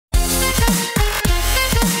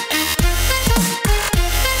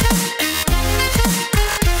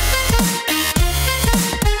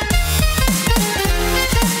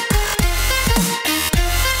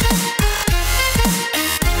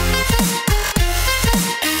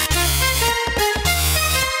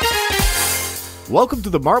Welcome to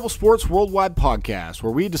the Marble Sports Worldwide podcast,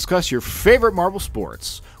 where we discuss your favorite marble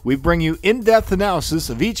sports. We bring you in-depth analysis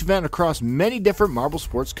of each event across many different marble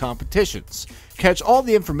sports competitions. Catch all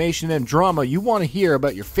the information and drama you want to hear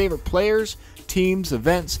about your favorite players, teams,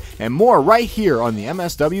 events, and more right here on the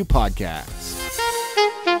MSW podcast.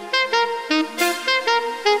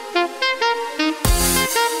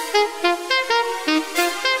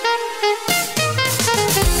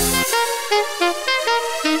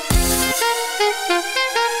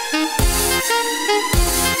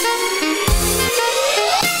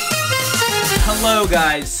 Hello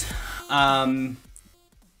guys, I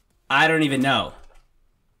don't even know.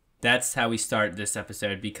 That's how we start this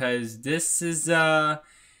episode because this is our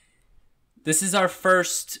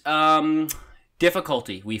first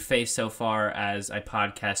difficulty we faced so far as a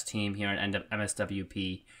podcast team here at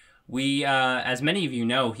MSWP. We, as many of you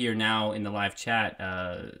know here now in the live chat,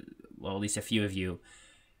 well, at least a few of you,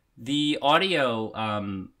 the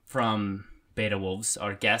audio from Beta Wolves,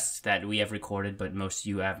 our guests that we have recorded, but most of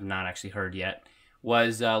you have not actually heard yet,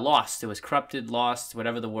 was lost. It was corrupted, lost,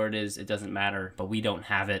 whatever the word is, it doesn't matter, but we don't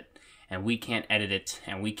have it, and we can't edit it,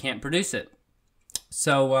 and we can't produce it.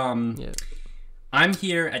 So, I'm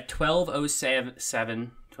here at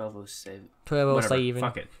 12:07, whatever,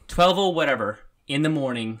 fuck it, 12:00 whatever, in the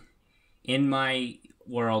morning, in my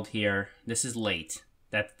world here. This is late.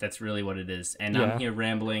 That's really what it is, and I'm here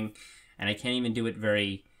rambling, and I can't even do it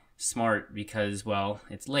very smart because, well,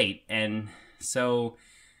 it's late, and so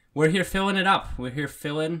we're here filling it up. We're here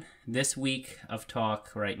filling this week of talk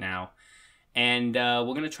right now, and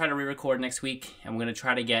we're going to try to re-record next week, and we're going to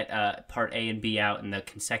try to get part A and B out in the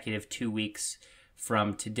consecutive 2 weeks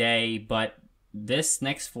from today, but this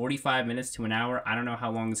next 45 minutes to an hour, I don't know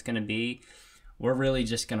how long it's going to be. We're really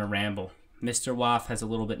just going to ramble. Mr. Waff has a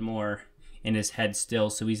little bit more in his head still,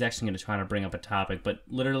 so he's actually going to try to bring up a topic, but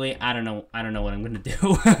literally I don't know what I'm going to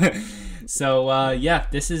do. So yeah,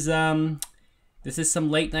 this is some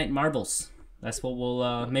late night marbles. That's what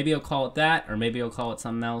we'll maybe I'll call it that, or maybe I'll call it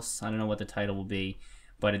something else. I don't know what the title will be,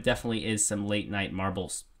 but it definitely is some late night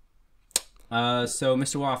marbles. So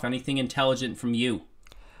Mr. Waff, anything intelligent from you?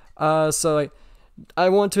 So I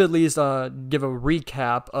want to at least give a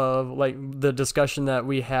recap of the discussion that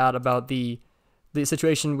we had about the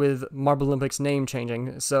situation with Marble Olympics name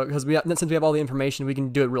changing. So, because since we have all the information, we can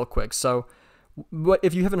do it real quick. So,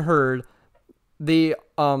 if you haven't heard, the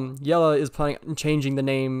Yella is planning on changing the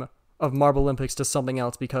name of Marble Olympics to something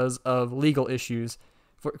else because of legal issues.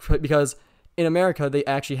 Because in America, they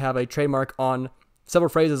actually have a trademark on several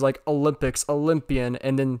phrases like Olympics, Olympian,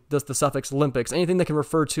 and then the suffix Olympics. Anything that can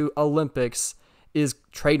refer to Olympics is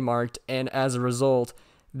trademarked, and as a result,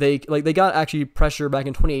 they got actually pressure back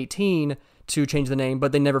in 2018 to change the name,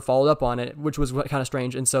 but they never followed up on it, which was kind of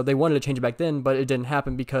strange. And so they wanted to change it back then, but it didn't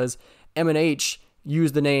happen because M&H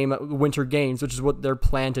used the name Winter Games, which is what their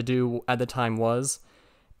plan to do at the time was.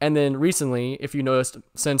 And then recently, if you noticed,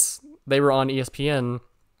 since they were on ESPN,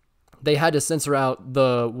 they had to censor out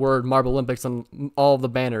the word Marble Olympics on all the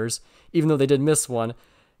banners, even though they did miss one.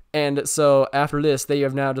 And so after this, they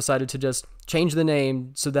have now decided to just change the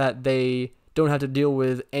name so that they don't have to deal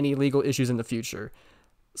with any legal issues in the future.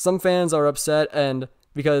 Some fans are upset, and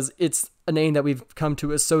because it's a name that we've come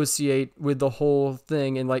to associate with the whole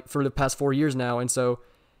thing in for the past 4 years now, and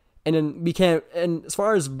then we can't. And as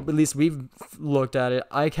far as at least we've looked at it,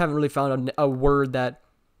 I haven't really found a word that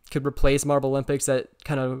could replace Marble Olympics that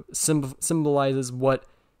kind of symbolizes what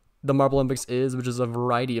the Marble Olympics is, which is a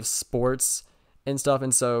variety of sports and stuff.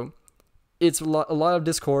 And so it's a lot of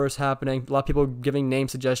discourse happening, a lot of people giving name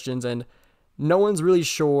suggestions, and no one's really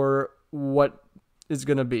sure what is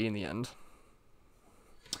going to be in the end.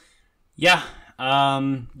 Yeah,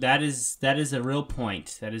 that is a real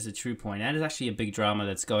point. That is a true point. That is actually a big drama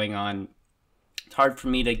that's going on. It's hard for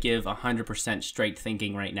me to give 100% straight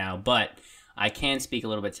thinking right now, but I can speak a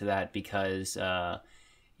little bit to that because, in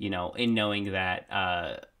knowing that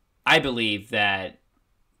I believe that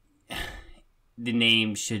the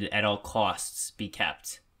name should at all costs be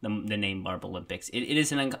kept, the name Marble Olympics. It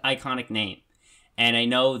is an iconic name. And I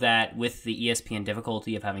know that with the ESPN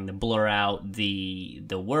difficulty of having to blur out the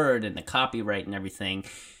word and the copyright and everything,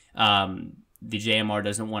 the JMR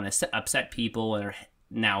doesn't want to upset people and are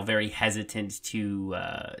now very hesitant to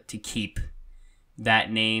keep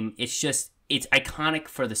that name. It's iconic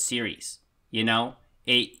for the series,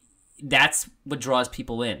 That's what draws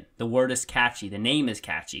people in. The word is catchy. The name is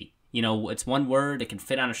catchy. It's one word. It can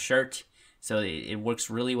fit on a shirt. So it works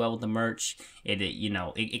really well with the merch.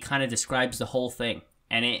 It kind of describes the whole thing.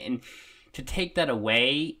 And to take that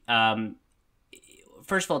away,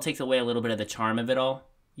 first of all, it takes away a little bit of the charm of it all.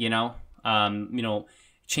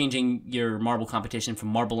 changing your marble competition from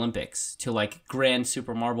Marble Olympics to like Grand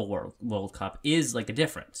Super Marble World Cup is like a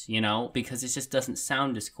difference, you know, because it just doesn't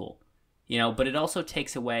sound as cool, you know. But it also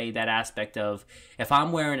takes away that aspect of if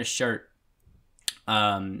I'm wearing a shirt,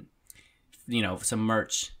 you know, some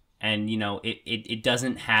merch, and you know it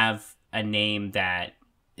doesn't have a name that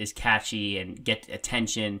is catchy and get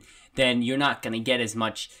attention, then you're not going to get as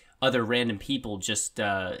much other random people just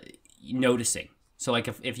noticing. So like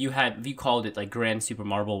if you called it like Grand Super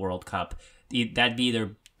Marble World Cup, that'd be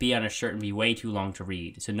either be on a shirt and be way too long to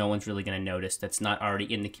read, so no one's really going to notice that's not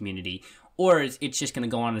already in the community, or it's just going to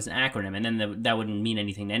go on as an acronym, and then that wouldn't mean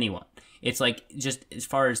anything to anyone. It's like, just as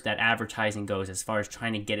far as that advertising goes, as far as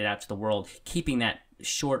trying to get it out to the world, keeping that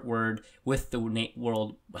short word with the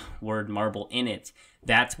word marble in it,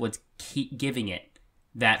 that's what's giving it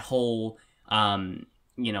that whole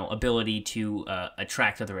you know, ability to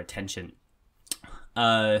attract other attention.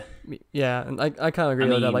 Yeah, and I kind of agree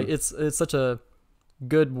with that. Like it's such a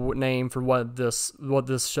good name for what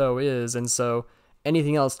this show is, and so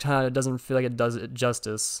anything else kind of doesn't feel like it does it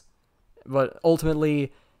justice. But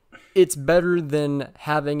ultimately, it's better than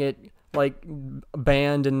having it like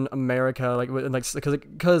banned in America, like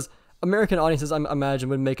because American audiences, I imagine,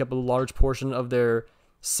 would make up a large portion of their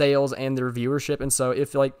sales and their viewership, and so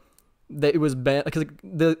if like it was banned, because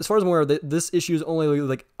as far as I'm aware, this issue is only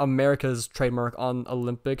like America's trademark on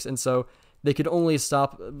Olympics, and so they could only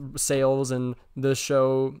stop sales and the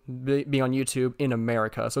show being on YouTube in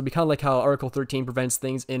America. So it'd be kind of like how Article 13 prevents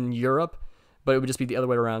things in Europe, but it would just be the other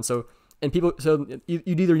way around. So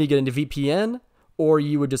you'd either need to get into VPN, or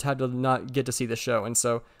you would just have to not get to see the show. And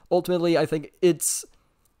so ultimately, I think it's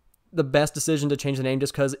the best decision to change the name,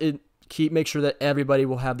 just because make sure that everybody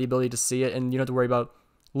will have the ability to see it, and you don't have to worry about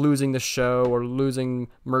losing the show or losing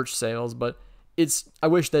merch sales. But I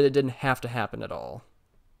wish that it didn't have to happen at all.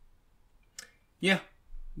 Yeah,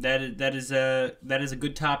 that is a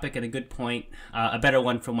good topic and a good point. A better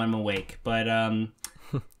one from when I'm awake. But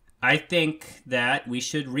I think that we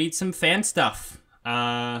should read some fan stuff.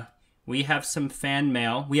 We have some fan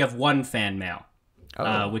mail. We have one fan mail,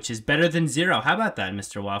 which is better than zero. How about that,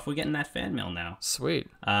 Mr. Waff? We're getting that fan mail now. Sweet.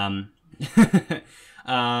 Let's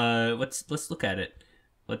look at it.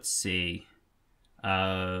 Let's see.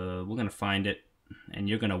 We're gonna find it, and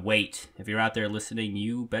you're gonna wait. If you're out there listening,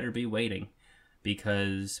 you better be waiting,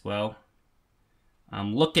 because, well,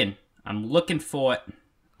 I'm looking for it.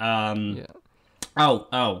 Yeah.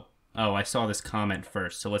 Oh, I saw this comment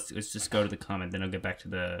first, so let's just go to the comment, then I'll get back to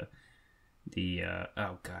the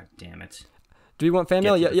oh, god damn it. Do you want fan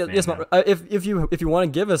mail? Yeah, yes. If you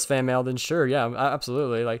want to give us fan mail, then sure, yeah,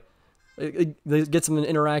 absolutely. Like, get some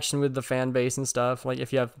interaction with the fan base and stuff. Like,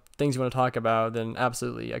 if you have things you want to talk about, then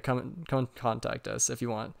absolutely, come contact us if you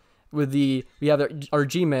want. We have our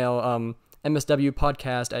Gmail,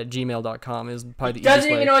 mswpodcast@gmail.com is probably the easiest way.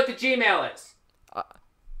 Doesn't even know what the Gmail is.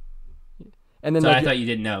 And then I thought you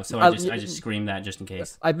didn't know, so I just screamed that just in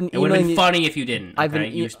case. It would have been funny if you didn't. Okay?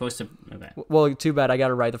 You were supposed to. Okay. Well, too bad. I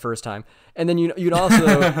got it right the first time. And then you'd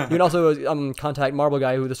also contact Marble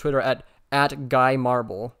Guy, who is Twitter at Guy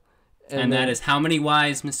Marble. And that is how many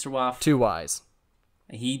Y's, Mr. Waff? 2 Y's.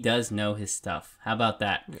 He does know his stuff. How about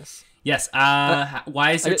that? Yes.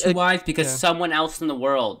 Why is there 2 Y's? Because someone else in the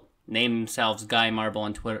world named themselves Guy Marble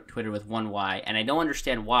on Twitter with 1 Y, and I don't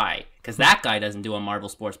understand why, because that guy doesn't do a Marble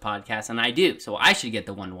Sports podcast, and I do, so I should get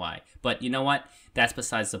the 1 Y. But you know what? That's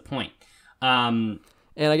besides the point. And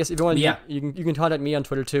I guess if you want, you can contact me on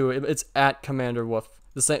Twitter too. It's at Commander Wolf,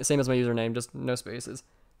 the same as my username, just no spaces.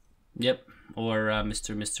 Yep, or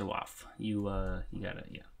Mr. Waff. You got it,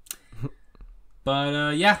 yeah.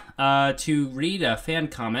 But to read a fan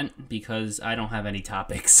comment, because I don't have any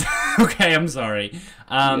topics. Okay, I'm sorry.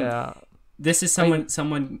 This is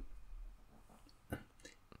someone.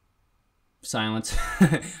 Silence.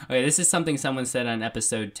 Okay, this is something someone said on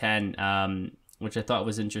episode 10, which I thought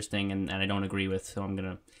was interesting, and I don't agree with. So I'm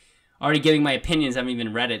gonna already giving my opinions. I haven't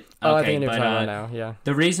even read it. Okay, I think I know now. Yeah.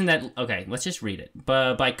 The reason that let's just read it.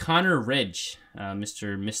 By Connor Ridge,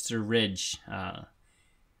 Mr. Ridge.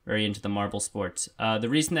 Very into the marble sports. The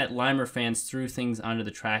reason that Limer fans threw things onto the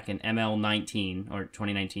track in ML19 or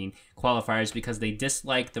 2019 qualifiers because they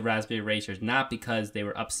disliked the Raspberry Racers, not because they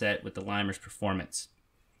were upset with the Limer's performance.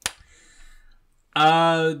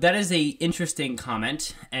 That is a interesting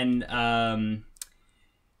comment, and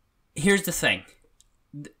here's the thing.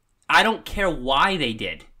 I don't care why they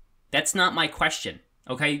did. That's not my question.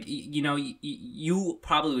 Okay, you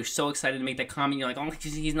probably were so excited to make that comment. You're like, oh,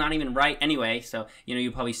 he's not even right anyway. So,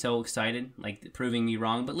 you're probably so excited, like, proving me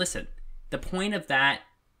wrong. But listen, the point of that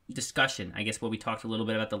discussion, I guess, what we talked a little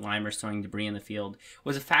bit about the Limers throwing debris in the field,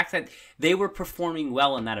 was the fact that they were performing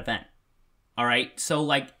well in that event. All right? So,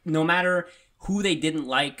 like, no matter who they didn't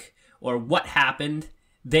like or what happened,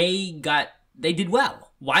 they did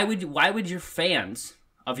well. Why would your fans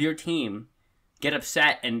of your team get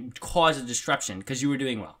upset and cause a disruption because you were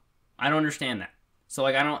doing well? I don't understand that. So,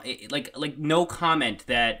 like, I don't like no comment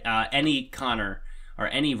that any Connor or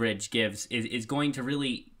any Ridge gives is going to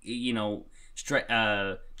really, you know,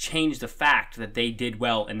 change the fact that they did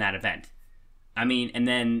well in that event. I mean, and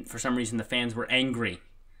then for some reason the fans were angry.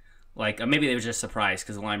 Like, maybe they were just surprised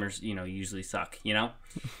because the Limers, you know, usually suck, you know?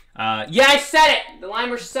 Yeah, I said it! The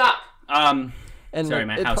Limers suck! And sorry,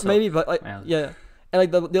 like, my house. Maybe, but, like, yeah. And,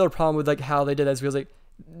 like, the other problem with, like, how they did that is because, like,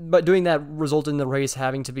 but doing that resulted in the race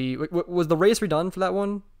having to be... Was the race redone for that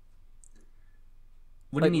one?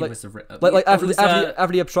 What do you mean? Like, was the like after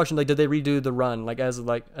the obstruction, like, did they redo the run, like, as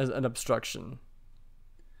an obstruction?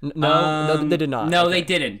 No, they did not. No, okay.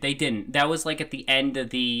 They didn't. That was like at the end of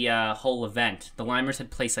the whole event. The Limers had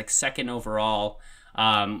placed like second overall.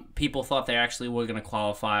 People thought they actually were going to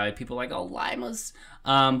qualify. People were like, oh, Limers.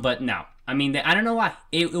 But no. I mean, I don't know why.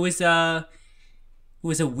 It was a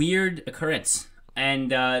weird occurrence, and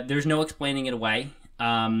there's no explaining it away.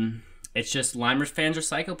 It's just Limers fans are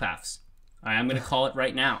psychopaths. I'm going to call it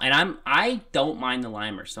right now. And I don't mind the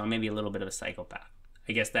Limers, so I'm maybe a little bit of a psychopath.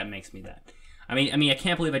 I guess that makes me that. I mean, I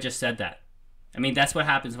can't believe I just said that. I mean, that's what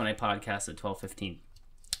happens when I podcast at 12:15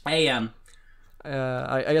 a.m.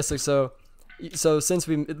 I guess so. So since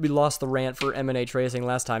we lost the rant for M&H Racing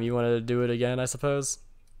last time, you wanted to do it again, I suppose.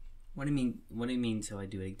 What do you mean? What do you mean? So I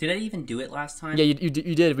do it? Did I even do it last time? Yeah, you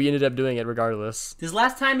did. We ended up doing it regardless. Does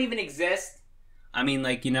last time even exist? I mean,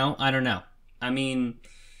 like, you know, I don't know. I mean,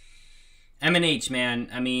 M&H, man.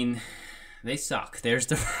 I mean, they suck. There's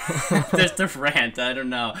the rant. I don't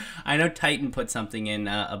know. I know Titan put something in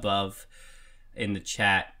above in the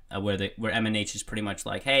chat where M&H is pretty much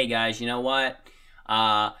like, hey guys, you know what?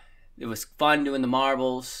 It was fun doing the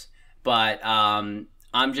marbles, but I'm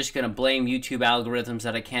just gonna blame YouTube algorithms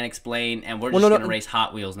that I can't explain, and we're just gonna race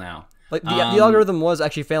Hot Wheels now. Like the algorithm was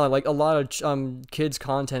actually failing. Like a lot of kids'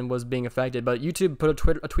 content was being affected, but YouTube put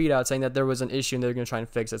a tweet out saying that there was an issue and they're going to try and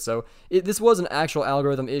fix it. So this was an actual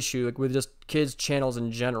algorithm issue, like, with just kids' channels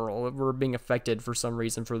in general that were being affected for some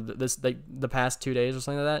reason for the past 2 days or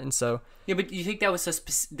something like that. And so yeah, but do you think that was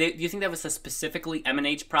a specifically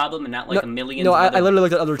M&H problem and not like a million? No, I literally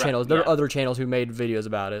looked at other channels. There were other channels who made videos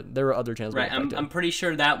about it. There were other channels. Right, I'm pretty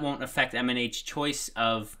sure that won't affect M&H choice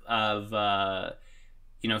of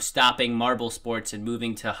you know, stopping marble sports and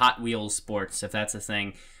moving to Hot Wheels sports, if that's a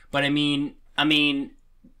thing. But I mean,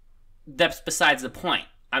 that's besides the point.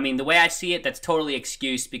 I mean, the way I see it, that's totally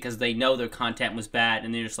excuse because they know their content was bad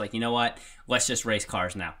and they're just like, you know what? Let's just race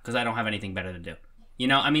cars now because I don't have anything better to do. You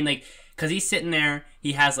know, I mean, like, because he's sitting there,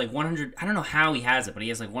 he has like 100, I don't know how he has it, but he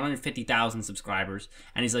has like 150,000 subscribers.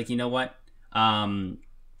 And he's like, you know what? I'm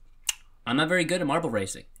not very good at marble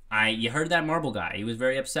racing. You heard that marble guy. He was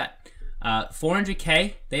very upset.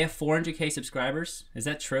 400K. They have 400K subscribers. Is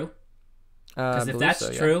that true? Because if that's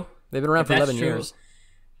true, they've been around for 11 years.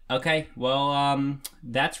 Okay, well,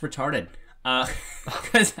 that's retarded.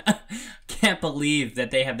 Because I can't believe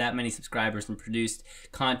that they have that many subscribers and produced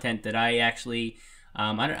content that I actually,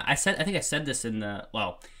 I think I said this in the,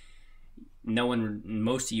 well,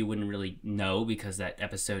 most of you wouldn't really know because that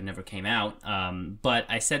episode never came out. But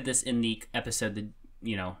I said this in the episode that,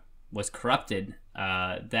 you know, was corrupted,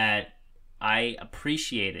 that I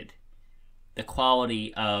appreciated the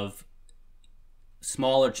quality of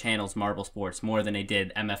smaller channels, Marble Sports, more than I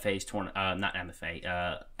did MFA's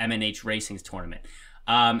M&H Racing's tournament.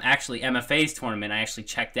 Actually, MFA's tournament, I actually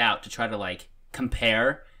checked out to try to like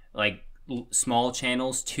compare like small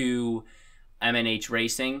channels to M&H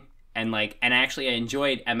Racing, and actually I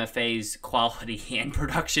enjoyed MFA's quality and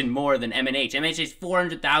production more than M&H. M&H has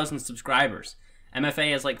 400,000 subscribers.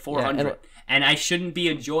 MFA has like 400, and I shouldn't be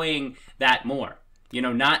enjoying that more. You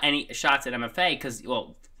know, not any shots at MFA because,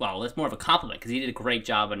 well, that's more of a compliment because he did a great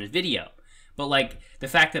job on his video. But like the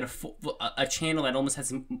fact that a channel that almost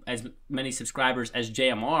has as many subscribers as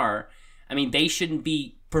JMR, I mean, they shouldn't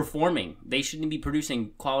be performing. They shouldn't be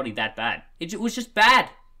producing quality that bad. It was just bad.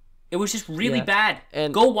 It was just really bad.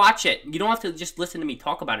 And go watch it. You don't have to just listen to me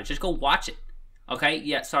talk about it. Just go watch it. Okay,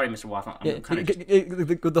 yeah, sorry, Mr. Waffle.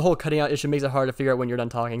 The whole cutting out issue makes it hard to figure out when you're done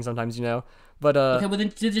talking sometimes, you know. But okay, well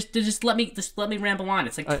then just let me ramble on.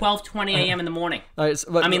 It's like 12:20 a.m. in the morning. All right,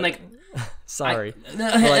 so, but, I mean, like, sorry.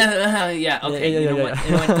 Yeah, okay. You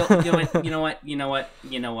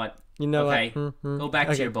know what? Okay. Go back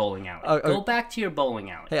to your bowling alley. Go back to your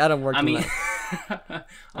bowling alley. Hey, I don't work. I mean,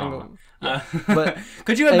 But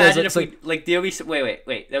could you anyways, imagine if so- we like?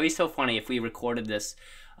 Wait. That'd be so funny if we recorded this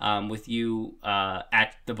with you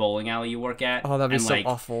at the bowling alley you work at. Oh, that'd be and, so like,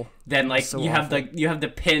 awful. Then like So you have awful. you have the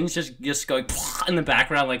pins just going in the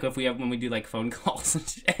background like if we have when we do like phone calls and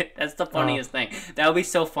shit. That's the funniest thing. That would be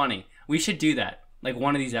so funny. We should do that. Like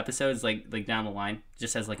one of these episodes like down the line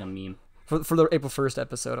just as like a meme. For the April 1st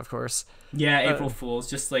episode, of course. Yeah, April Fools.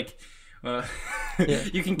 Just like Yeah,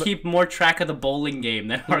 you can keep more track of the bowling game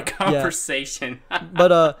than our conversation.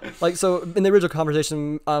 But like so in the original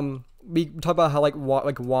conversation, we talked about how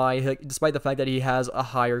why despite the fact that he has a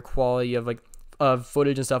higher quality of of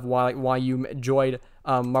footage and stuff, why you enjoyed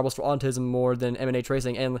Marbles for Autism more than M&A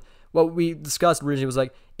Tracing, and what we discussed originally was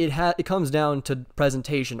like it comes down to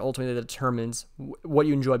presentation ultimately that determines what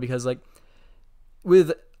you enjoy, because like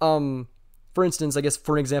with for instance, I guess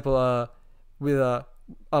for an example, with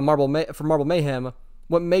Marble Mayhem,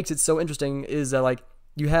 what makes it so interesting is that like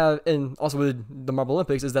you have, and also with the Marble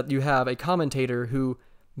Olympics, is that you have a commentator who's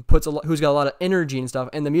got a lot of energy and stuff,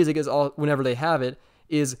 and the music is all, whenever they have it,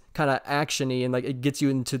 is kind of actiony and like it gets you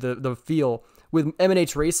into the feel. With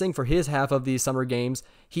M&H Racing, for his half of these summer games,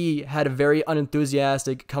 he had a very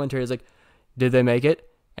unenthusiastic commentary. It's like, did they make it?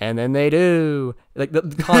 And then they do. Like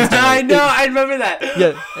constantly. I know, I remember that.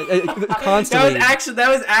 Yeah, constantly. That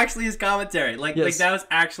was actually his commentary. Like Yes. that was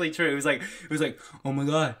actually true. It was like, oh my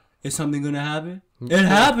god, is something gonna happen? It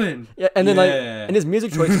happened. Yeah, and then and his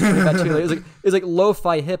music choice is pretty bad too. Like, it was like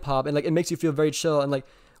lo-fi hip hop, and like it makes you feel very chill. And like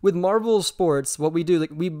with Marvel Sports, what we do, like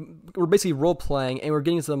we're basically role playing, and we're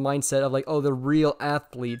getting into the mindset of like, oh, they're real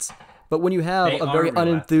athletes. But when you have They a are very real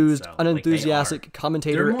athletes, though. unenthusiastic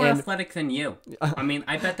commentator, They're more and athletic than you. I mean,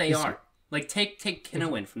 I bet they are. Like take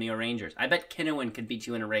Kinowin from the O'Rangers. I bet Kinowin could beat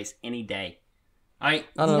you in a race any day. Who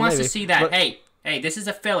know, wants maybe. to see that? But- Hey, this is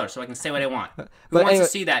a filler, so I can say what I want. Who But wants anyway- to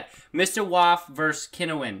see that? Mr. Waff versus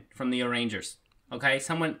Kinowin from the O'Rangers. Okay,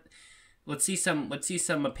 someone. Let's see some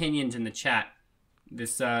opinions in the chat.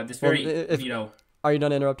 This very if- you know are you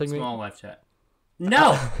done interrupting me? small live chat.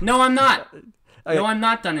 No, I'm not. No, I'm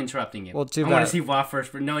not done interrupting you. Well, too I want bad. to see Waff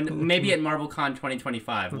versus. No, maybe at MarbleCon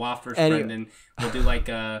 2025, Waff versus Anyway. Brendan. We'll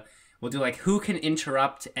do like who can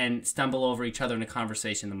interrupt and stumble over each other in a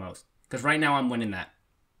conversation the most. Because right now I'm winning that.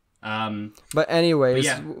 But anyways,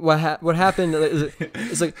 yeah. what happened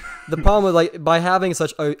is like the problem with like by having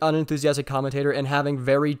such an unenthusiastic commentator and having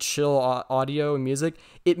very chill audio and music,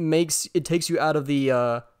 it takes you out of the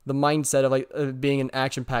mindset of like being an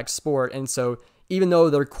action-packed sport. And so even though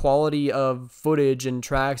their quality of footage and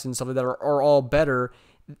tracks and stuff like that are all better,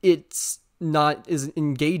 it's not as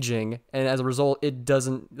engaging, and as a result, it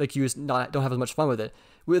doesn't like don't have as much fun with it.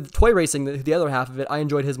 With toy racing, the other half of it, I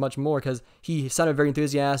enjoyed his much more because he sounded very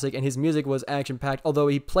enthusiastic and his music was action-packed, although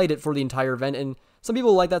he played it for the entire event, and some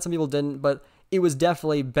people liked that, some people didn't, but it was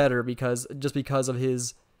definitely better because of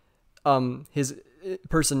his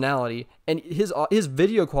personality, and his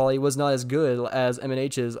video quality was not as good as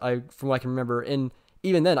M&H's, from what I can remember, and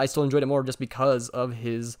even then, I still enjoyed it more just because of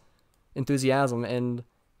his enthusiasm and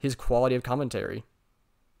his quality of commentary.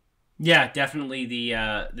 Yeah, definitely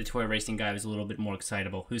the toy racing guy was a little bit more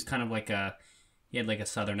excitable. Who's kind of like he had like a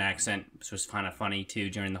southern accent, which was kind of funny too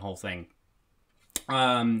during the whole thing.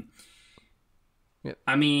 Yep.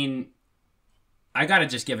 I mean, I gotta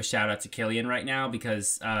just give a shout out to Killian right now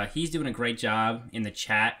because he's doing a great job in the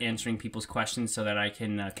chat answering people's questions so that I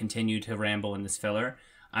can continue to ramble in this filler.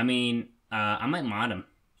 I mean, I might mod him.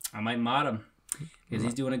 Because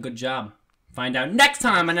he's doing a good job. Find out next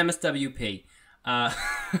time on MSWP.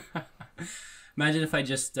 Imagine if I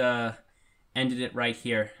just ended it right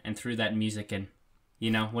here and threw that music in. You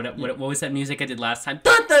know, what was that music I did last time?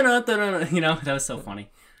 Dun, dun, dun, dun, dun. You know, that was so funny.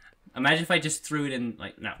 Imagine if I just threw it in,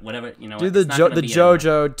 like, no, whatever, you know. Do what, the it's not gonna the be anymore.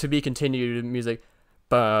 JoJo to be continued music.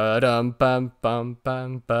 Ba-dum bum bum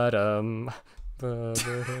bum ba-dum.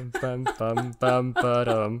 Ba-dum bum bum bum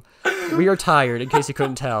ba-dum. We are tired, in case you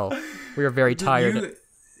couldn't tell. We are very tired.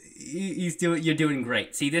 You're doing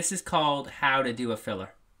great. See, this is called how to do a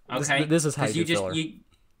filler. Okay, This is how 'Cause you do filler.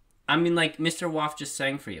 I mean, like Mr. Waff just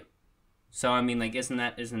sang for you. So I mean, like, isn't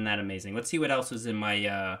that amazing? Let's see what else is in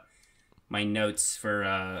my my notes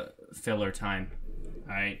for filler time.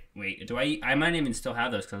 All right, wait. I might even still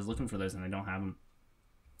have those because I was looking for those and I don't have them.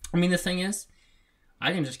 I mean, the thing is,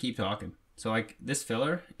 I can just keep talking. So like this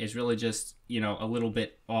filler is really just a little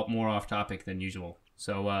bit more off topic than usual.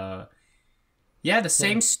 So yeah, the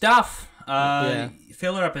same stuff.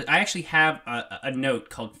 Filler episode. I actually have a note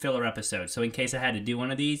called filler episode. So in case I had to do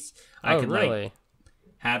one of these, I could really? like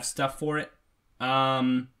have stuff for it.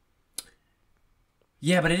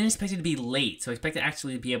 Yeah, but I didn't expect it to be late, so I expect to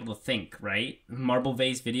actually be able to think, right? Marble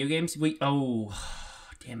Vase video games?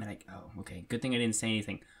 Damn it. Okay. Good thing I didn't say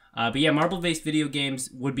anything. But yeah, Marble Vase video games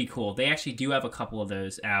would be cool. They actually do have a couple of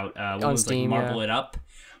those out. One On was Steam, like Marble It Up.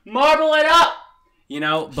 Marble It Up!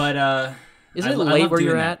 But Isn't it late where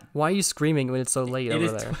you're at? Why are you screaming when it's so late over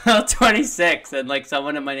there? It is 12:26, and like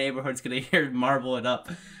someone in my neighborhood's gonna hear Marble It Up.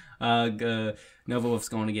 Nova Wolf's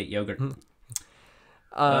going to get yogurt.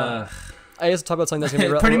 I guess talk about something that's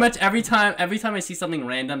gonna be pretty much every time I see something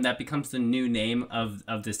random, that becomes the new name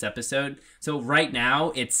of this episode. So right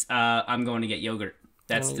now it's I'm going to get yogurt.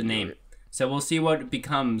 That's the name. So we'll see what it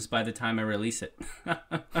becomes by the time I release it.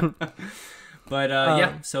 But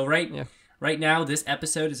yeah. So right now this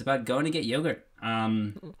episode is about going to get yogurt.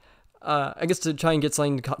 I guess to try and get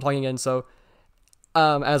something talking again. So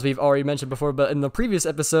as we've already mentioned before, but in the previous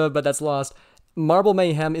episode, but that's lost. Marble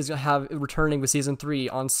Mayhem is returning with season 3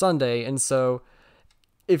 on Sunday, and so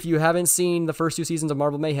if you haven't seen the first 2 seasons of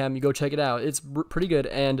Marble Mayhem, you go check it out. It's pretty good,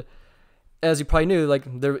 and as you probably knew, like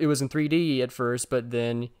it was in 3D at first, but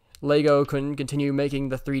then Lego couldn't continue making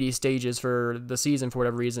the 3D stages for the season for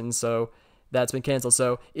whatever reason, so that's been canceled.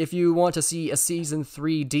 So if you want to see a season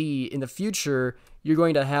 3D in the future, you're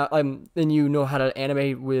going to have, and you know how to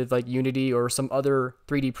animate with like Unity or some other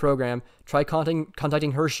 3D program, try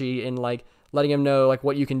contacting Hershey and like letting him know like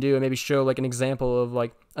what you can do and maybe show like an example of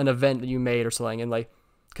like an event that you made or something. And like,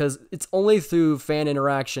 because it's only through fan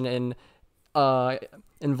interaction and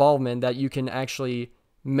involvement that you can actually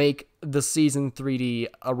make the season 3D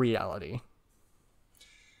a reality.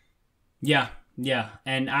 Yeah,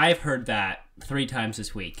 and I've heard that 3 times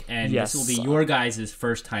this week, and yes. This will be your guys'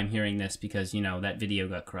 first time hearing this because, you know, that video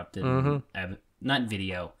got corrupted. Mm-hmm. Not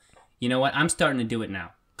video. You know what? I'm starting to do it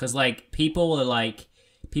now because, like, people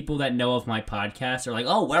that know of my podcast are like,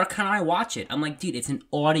 oh, where can I watch it? I'm like, dude, it's an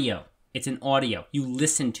audio. You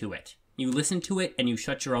listen to it. And you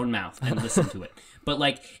shut your own mouth and listen to it. But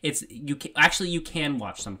like, you can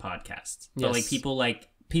watch some podcasts. But like people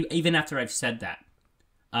even after I've said that,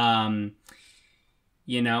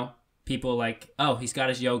 you know, people like, oh, he's got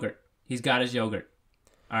his yogurt.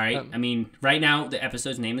 All right. I mean, right now the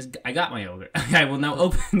episode's name is "I Got My Yogurt." I will now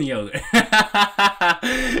open the yogurt.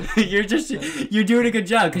 You're doing a good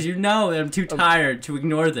job because you know that I'm too tired to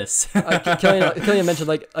ignore this. Killian mentioned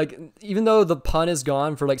like even though the pun is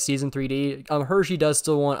gone for like season 3D, Hershey does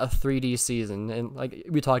still want a 3D season, and like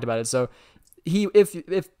we talked about it. So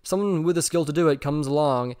if someone with the skill to do it comes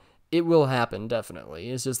along, it will happen definitely.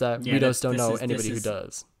 It's just that we just don't know anybody who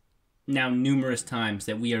does. Now numerous times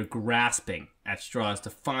that we are grasping at straws to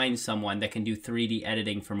find someone that can do 3D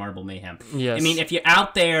editing for Marble Mayhem. Yes. I mean, if you're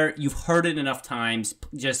out there, you've heard it enough times,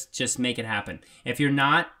 just make it happen. If you're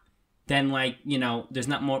not, then like, you know, there's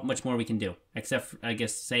not much more we can do except for, I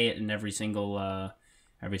guess, say it in every single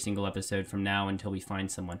episode from now until we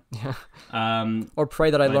find someone. Or pray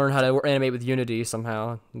that I learn how to animate with Unity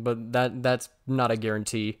somehow, but that's not a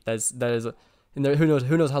guarantee. That is and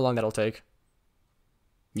who knows how long that'll take.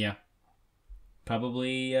 Yeah.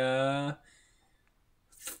 Probably 5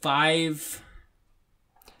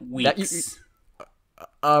 weeks.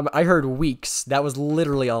 I heard weeks. That was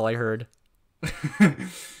literally all I heard.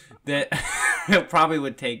 That it probably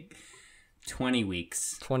would take 20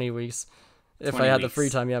 weeks. 20 weeks. If I had the free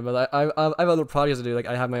time, yeah. But I have other projects to do. Like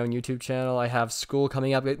I have my own YouTube channel. I have school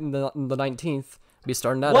coming up on the 19th. Be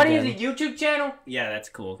starting that again. What is a YouTube channel? Yeah, that's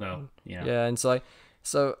cool though. Yeah. Yeah, and so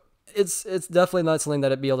it's definitely not something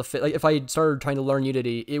that I'd be able to fit. Like if I started trying to learn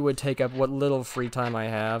Unity, it would take up what little free time I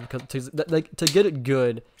have. Because to get it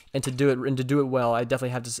good and to do it well, I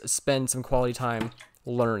definitely have to spend some quality time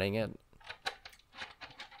learning it.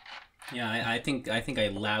 Yeah, I think I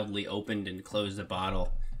loudly opened and closed the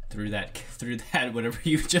bottle through that whatever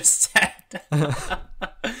you just said.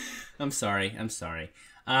 I'm sorry.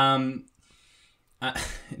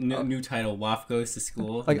 New title: Waff goes to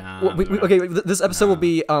school. Okay, this episode will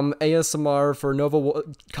be ASMR for Nova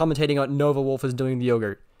commentating on Nova Wolf is doing the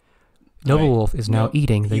yogurt. Nova Wolf is now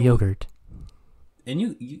eating the yogurt. And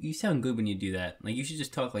you sound good when you do that. Like you should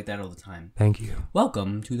just talk like that all the time. Thank you.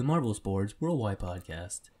 Welcome to the Marble Sports Worldwide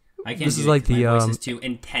podcast. I can't. This is like the my voice is too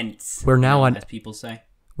intense. We're now on, as people say.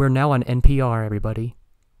 We're now on NPR, everybody.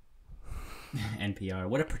 NPR.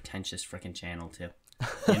 What a pretentious freaking channel, too.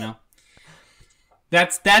 You know.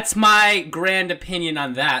 That's my grand opinion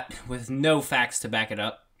on that, with no facts to back it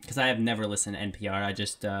up. Because I have never listened to NPR. I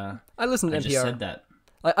listen to NPR. Just said that.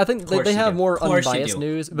 I think they have more unbiased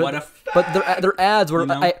news, but their ads were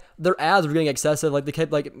their ads were getting excessive. Like they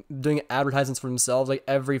kept like doing advertisements for themselves like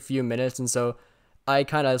every few minutes, and so I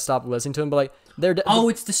kind of stopped listening to them. But like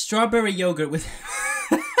it's the strawberry yogurt with.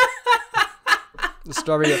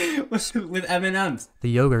 Strawberry with M&Ms. The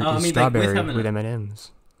yogurt is strawberry like with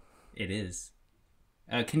M&Ms. It is.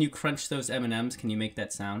 Can you crunch those M&Ms? Can you make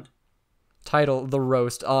that sound? Title: The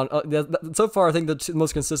Roast. So far, I think the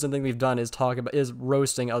most consistent thing we've done is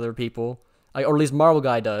roasting other people, or at least Marble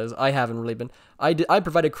Guy does. I haven't really been. I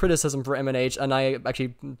provided criticism for MNH, and I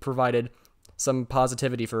actually provided some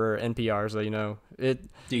positivity for NPR. So it.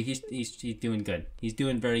 Dude, he's doing good. He's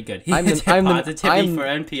doing very good. Positivity for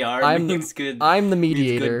NPR means good. I'm the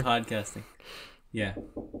mediator. Good podcasting. Yeah,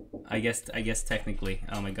 I guess technically.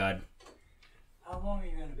 Oh my god. How long are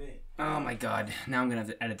you gonna be? Oh my god. Now I'm gonna have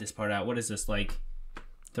to edit this part out. What is this, like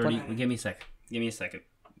 30? Give me a second.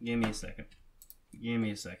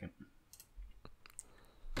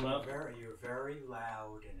 Hello? You're very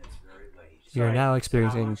loud and it's very late. You're now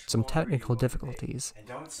experiencing some technical difficulties.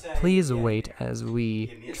 Please wait as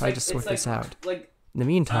we try to sort this out. In the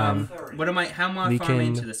meantime, what am I? How am I we far can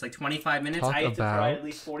into this? Like 25 minutes? I have to provide at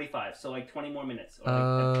least 45, so like 20 more minutes.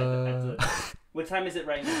 What time is it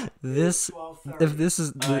right now? This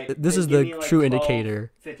is the true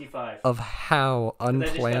indicator 55. of how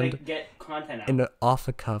unplanned get content out. and off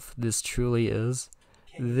the cuff this truly is.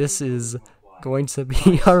 This is going to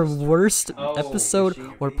be our worst episode,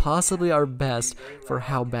 or possibly our best, for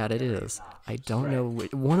how bad it is. I don't know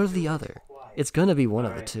which, one or the other. It's gonna be one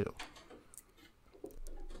of the two.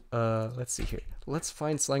 Let's see here. Let's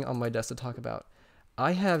find something on my desk to talk about.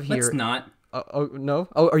 I have here. Let's not. Oh no!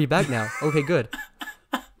 Oh, are you back now? Okay, good.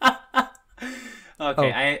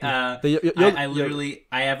 Okay, I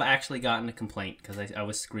have actually gotten a complaint because I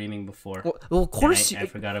was screaming before. Well, of course I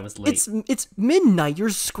forgot I was late. It's midnight. You're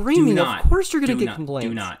screaming. Of course you're gonna get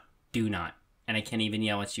complaints. Do not. And I can't even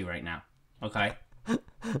yell at you right now. Okay. I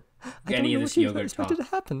don't know what you expected to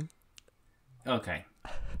happen. Okay.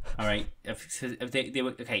 All right.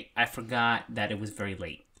 Okay, I forgot that it was very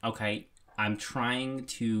late. Okay. I'm trying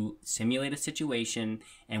to simulate a situation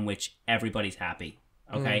in which everybody's happy.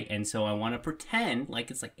 Okay. And so I want to pretend like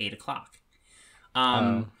it's like 8 o'clock.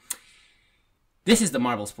 This is the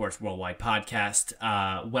Marble Sports Worldwide podcast.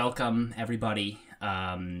 Welcome, everybody.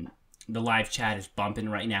 The live chat is bumping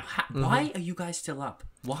right now. Why are you guys still up?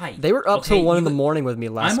 Why? They were up till 1 in the morning with me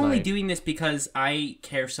last night. I'm only doing this because I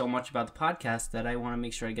care so much about the podcast that I want to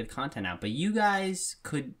make sure I get content out. But you guys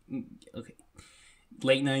could... Okay.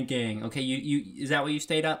 Late Night Gang. Okay, you is that why you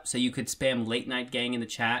stayed up? So you could spam Late Night Gang in the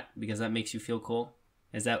chat because that makes you feel cool?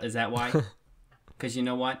 Is that why? Because you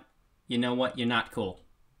know what? You're not cool.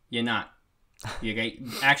 You're not.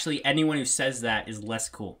 Actually, anyone who says that is less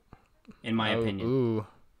cool, in my opinion. Ooh.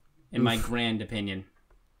 In my grand opinion.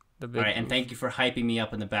 All right, and thank you for hyping me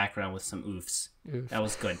up in the background with some oofs. Oof. That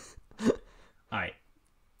was good. All right.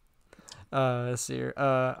 Let's see here.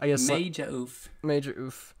 I guess Major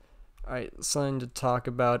oof. All right, something to talk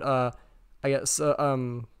about. I guess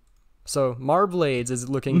so Marblades is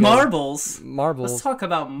looking good. Marbles. Marbles. Let's talk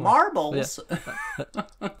about marbles.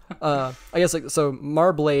 Yeah. I guess so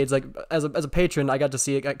Marblades, like as a patron, I got to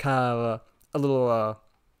see it kind of a little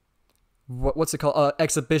what's it called?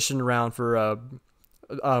 Exhibition round for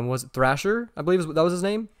was it Thrasher? I believe that was his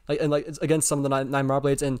name. It's against some of the nine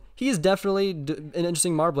Marblades, and he's definitely an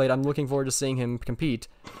interesting Marblade. I'm looking forward to seeing him compete.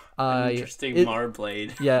 Interesting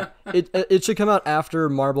Marblade. Yeah, it should come out after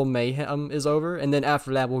Marble Mayhem is over, and then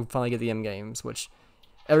after that we'll finally get the M games, which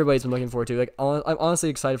everybody's been looking forward to. Like, I'm honestly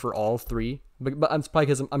excited for all three, but I'm probably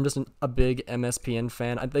because I'm just a big MSPN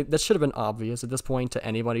fan. I think that should have been obvious at this point to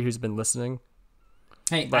anybody who's been listening.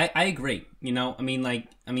 Hey, I agree.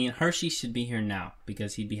 Hershey should be here now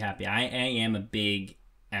because he'd be happy. I am a big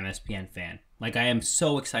MSPN fan. Like, I am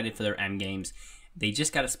so excited for their M games. They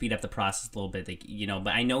just got to speed up the process a little bit.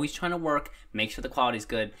 But I know he's trying to work, make sure the quality's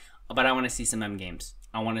good. But I want to see some M games.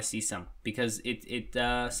 I want to see some because it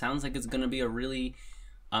sounds like it's going to be a really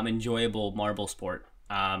enjoyable marble sport.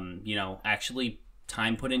 Actually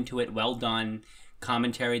time put into it, well done.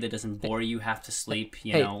 Commentary that doesn't bore you half to sleep,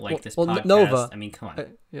 this podcast. Nova, I mean, come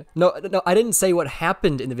on. Yeah. No, I didn't say what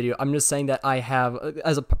happened in the video. I'm just saying that I have,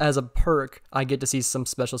 as a perk, I get to see some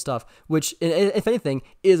special stuff, which, if anything,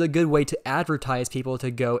 is a good way to advertise people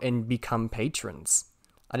to go and become patrons.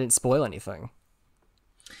 I didn't spoil anything.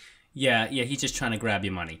 Yeah, he's just trying to grab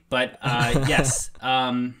your money. But, yes,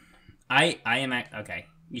 I am, okay.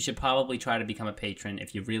 You should probably try to become a patron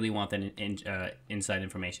if you really want that inside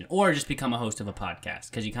information, or just become a host of a podcast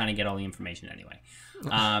because you kind of get all the information anyway.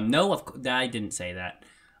 No, I didn't say that.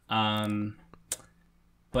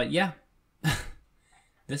 But yeah,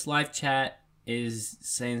 this live chat is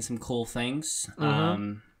saying some cool things,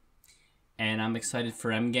 and I'm excited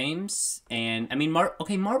for M games. And I mean,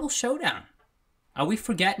 Marble Showdown. Are we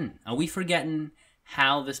forgetting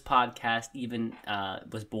how this podcast even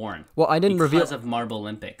was born. Well, I didn't reveal because of Marble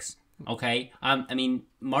Olympics. Okay, I mean,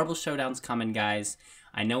 Marble Showdown's coming, guys.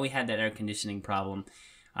 I know we had that air conditioning problem.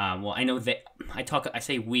 Well, I know that I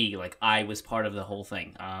say we, like I was part of the whole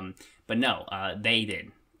thing. But no, they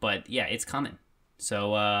did. But yeah, it's coming.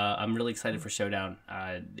 So I'm really excited for Showdown.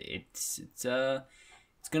 It's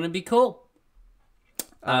gonna be cool.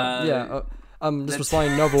 I'm just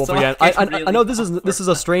responding to Nova Wolf so again. it's I really know this is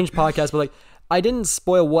a strange podcast, but like I didn't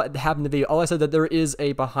spoil what happened in the video. All I said that there is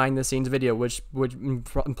a behind the scenes video, which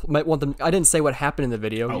might want them. I didn't say what happened in the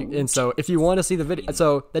video, and so if you want to see the video,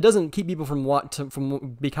 so that doesn't keep people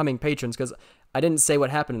from becoming patrons because I didn't say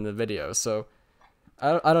what happened in the video. So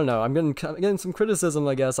I don't know. I'm getting some criticism,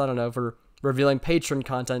 I guess. I don't know, for revealing patron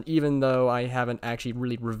content, even though I haven't actually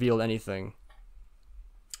really revealed anything.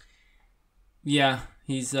 Yeah,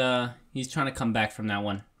 he's trying to come back from that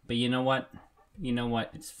one. But you know what?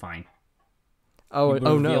 It's fine. Oh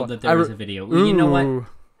no! Revealed that there was a video. You know what?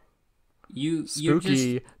 You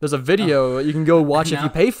Spooky. There's a video. You can go watch if you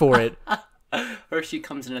pay for it. Hershey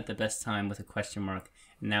comes in at the best time with a question mark.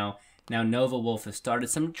 Now Nova Wolf has started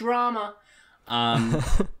some drama.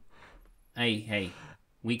 Hey,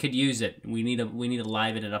 we could use it. We need to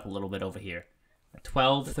liven it up a little bit over here.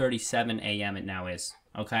 12:37 a.m. it now is.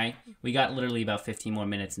 Okay, we got literally about 15 more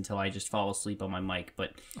minutes until I just fall asleep on my mic.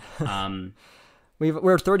 But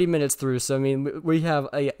we're 30 minutes through, so I mean we have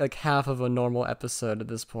like half of a normal episode at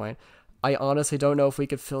this point. I honestly don't know if we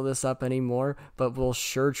could fill this up anymore, but we'll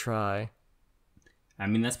sure try. I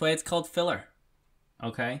mean, that's why it's called filler.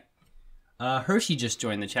 Okay. Hershey just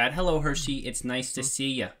joined the chat. Hello, Hershey. It's nice to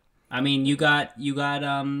see you. I mean, you got me,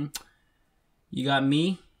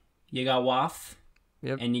 you got Waff,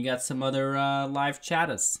 yep, and you got some other live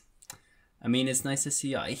chatters. I mean, it's nice to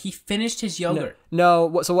see you. He finished his yogurt.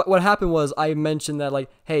 No. So what happened was I mentioned that like,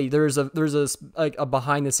 hey, there's a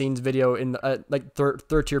behind the scenes video in like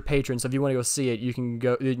third tier patron. So if you want to go see it, you can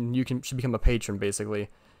go. Should become a patron basically.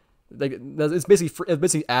 Like it's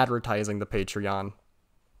basically advertising the Patreon.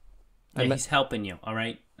 Yeah, he's helping you. All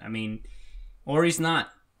right. I mean, or he's not.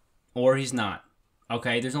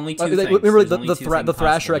 Okay. There's only two things. Remember the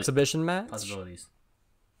Thrasher exhibition match? Possibilities.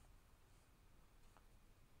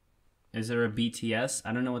 Is there a BTS?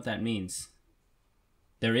 I don't know what that means.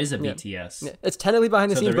 There is a BTS. Yeah. It's technically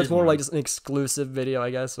behind the scenes, but it's more like just an exclusive video,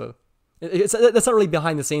 I guess. So that's not really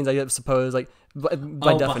behind the scenes, I suppose. Like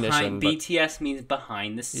by definition, BTS means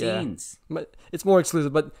behind the scenes. Yeah. But it's more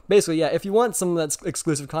exclusive. But basically, yeah, if you want some of that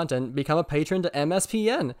exclusive content, become a patron to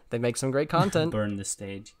MSPN. They make some great content. Burn the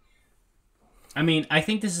stage. I mean, I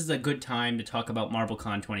think this is a good time to talk about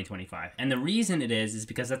MarbleCon 2025. And the reason it is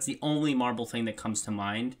because that's the only Marble thing that comes to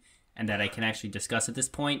mind and that I can actually discuss at this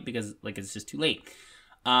point because, like, it's just too late.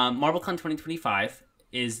 MarbleCon 2025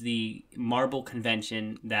 is the Marble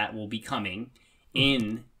convention that will be coming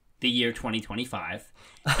in the year 2025.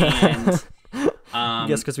 And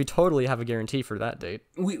yes, because we totally have a guarantee for that date.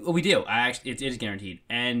 We do. It is guaranteed.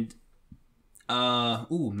 And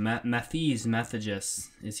Matthias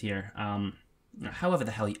is here. However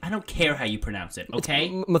the hell I don't care how you pronounce it,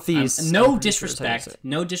 okay? Matthias. No disrespect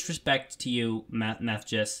to you,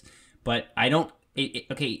 Matthias, but I don't.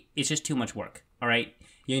 Okay, it's just too much work. All right,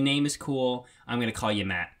 your name is cool. I'm gonna call you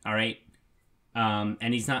Matt. All right.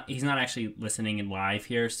 And he's not actually listening in live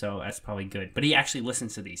here, so that's probably good. But he actually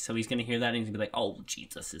listens to these, so he's gonna hear that and he's gonna be like, "Oh,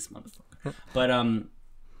 Jesus, this motherfucker." But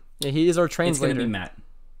yeah, he is our translator. It's gonna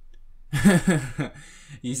be Matt.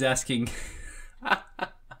 He's asking.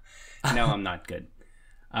 No, I'm not good.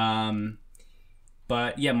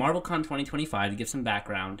 But yeah, MarbleCon 2025, to give some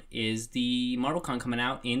background, is the MarbleCon coming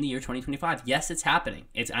out in the year 2025. Yes, it's happening.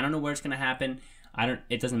 I don't know where it's going to happen.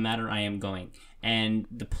 It doesn't matter. I am going. And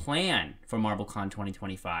the plan for MarbleCon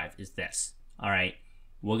 2025 is this. All right.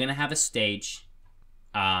 We're going to have a stage.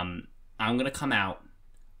 I'm going to come out.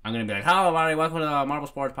 I'm going to be like, "Hello, everybody. Welcome to the Marble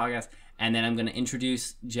Sports Podcast." And then I'm going to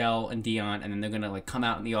introduce Jel and Dion, and then they're going to like come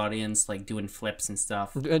out in the audience like doing flips and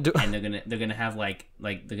stuff. And they're going to have like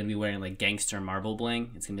they're going to be wearing like gangster marble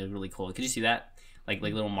bling. It's going to be really cool. Could you see that? Like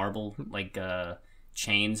little marble like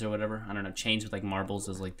chains or whatever. I don't know. Chains with like marbles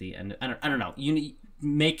is like the end. I don't know. You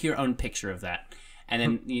make your own picture of that. And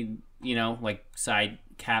then you know, like side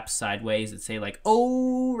caps sideways that say like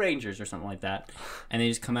 "Oh, Rangers" or something like that. And they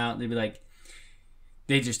just come out and they'd be like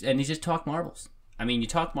they just talk marbles. I mean, you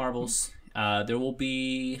talk marbles. There will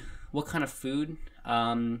be what kind of food?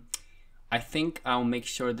 I think I'll make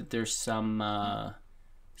sure that there's some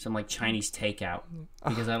like Chinese takeout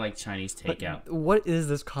because I like Chinese takeout. What is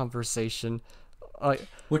this conversation?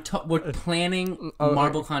 We're planning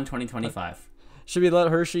MarbleCon 2025. Should we let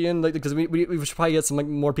Hershey in? Like, because we should probably get some like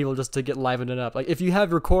more people just to get liven it up. Like, if you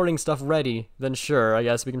have recording stuff ready, then sure, I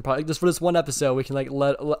guess we can probably just for this one episode we can like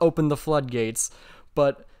let open the floodgates.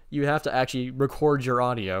 But you have to actually record your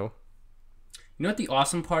audio. You know what the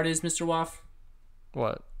awesome part is, Mr. Waff?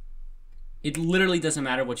 What? It literally doesn't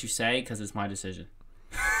matter what you say because it's my decision.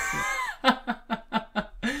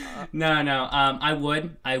 No. I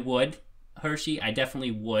would, Hershey. I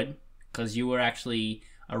definitely would, because you were actually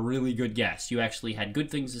a really good guest. You actually had good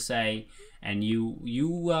things to say, and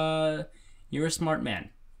you're a smart man.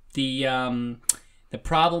 The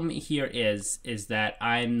problem here is that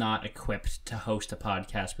I'm not equipped to host a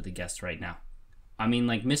podcast with a guest right now. I mean,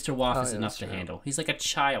 like, Mr. Waff is enough to handle. He's like a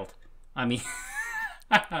child. I mean,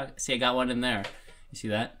 see, I got one in there. You see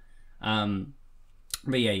that?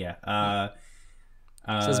 But yeah.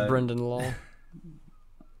 Says Brendan Law.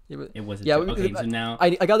 It was okay. So now I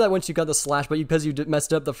got that once you got the slash, but because you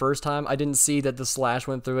messed up the first time, I didn't see that the slash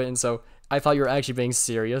went through it, and so I thought you were actually being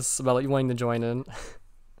serious about like, wanting to join in.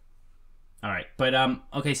 All right, but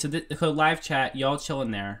okay. So live chat, y'all chill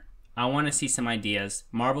in there. I want to see some ideas.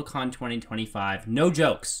 MarbleCon 2025, no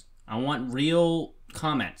jokes. I want real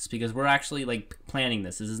comments because we're actually like planning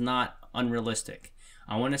this. This is not unrealistic.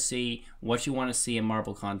 I want to see what you want to see in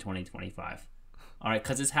MarbleCon 2025. All right,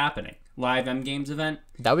 because it's happening. Live M Games event.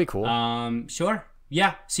 That'd be cool. Sure.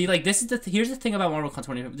 Yeah. See, like, this is here's the thing about MarbleCon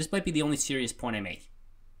 2025. This might be the only serious point I make.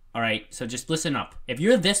 All right, so just listen up. If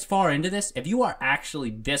you're this far into this, if you are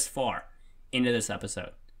actually this far into this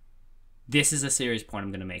episode, this is a serious point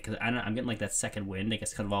I'm gonna make because I'm getting like that second wind. I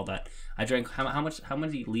guess because of all that. I drank how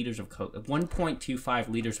many liters of Coke? 1.25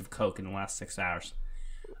 liters of Coke in the last 6 hours.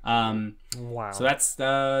 Wow. So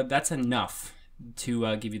that's enough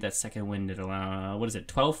to give you that second wind at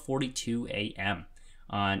 12:42 a.m.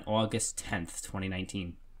 on August 10th,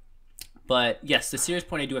 2019. But yes, the serious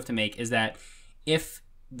point I do have to make is that if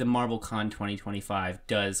the MarbleCon 2025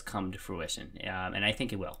 does come to fruition, and I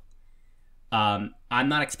think it will, I'm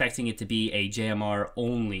not expecting it to be a JMR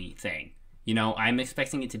only thing. You know, I'm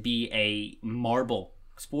expecting it to be a marble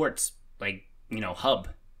sports hub.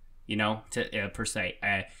 You know, per se,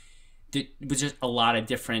 with just a lot of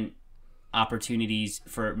different opportunities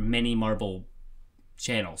for many marble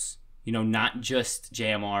channels. You know, not just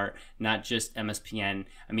JMR, not just MSPN.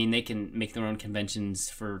 I mean, they can make their own conventions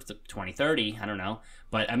for 2030. I don't know,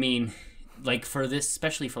 but I mean, like for this,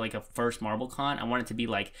 especially for like a first MarbleCon, I want it to be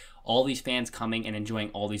like all these fans coming and enjoying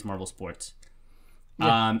all these marble sports.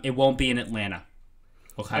 Yeah. It won't be in Atlanta.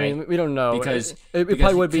 Okay, I mean, we don't know because it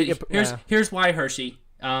probably would be. Here's why, Hershey.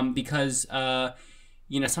 Because someone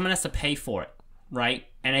has to pay for it, right?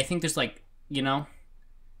 And I think there's no,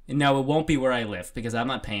 it won't be where I live because I'm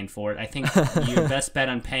not paying for it. I think your best bet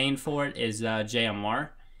on paying for it is JMR.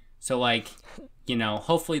 So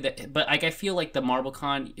hopefully but I feel like the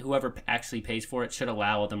MarbleCon, whoever actually pays for it should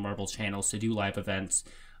allow other Marble channels to do live events.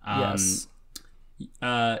 Yes.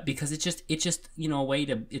 Because it's just a way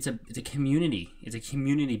to it's a community. It's a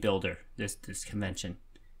community builder. This convention,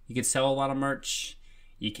 you can sell a lot of merch.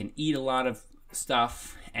 You can eat a lot of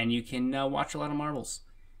stuff, and you can watch a lot of marbles.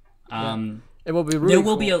 It will be really there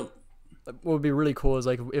will cool. What would be really cool is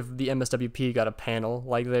like if the MSWP got a panel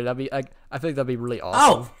like that'd be I think that'd be really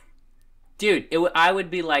awesome. Oh, dude, I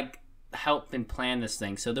would be like help and plan this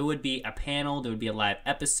thing. So there would be a panel, there would be a live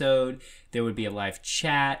episode, there would be a live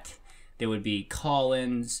chat, there would be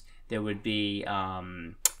call-ins, there would be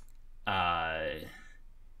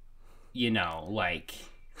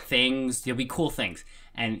things. There'll be cool things.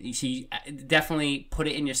 And you see, definitely put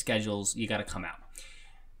it in your schedules. You got to come out.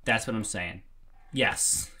 That's what I'm saying.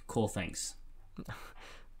 Yes, cool things.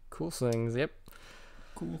 Cool things, yep.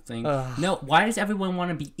 Cool things. No, why does everyone want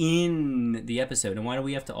to be in the episode? And why do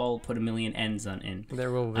we have to all put a million N's on in?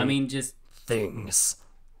 There will be. I mean, just things.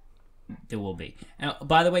 There will be.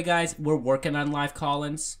 By the way, guys, we're working on live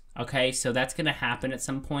call-ins. Okay, so that's going to happen at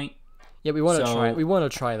some point. Yeah, we want to try. We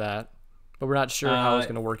want to try that. But we're not sure how it's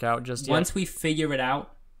going to work out just yet. Once we figure it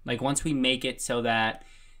out, once we make it so that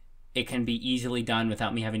it can be easily done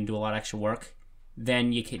without me having to do a lot of extra work, then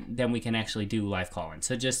we can actually do live call-in.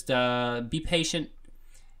 So just be patient.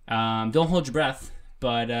 Don't hold your breath,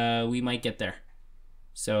 but we might get there.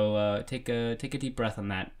 So take a deep breath on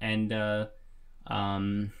that. And I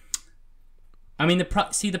mean,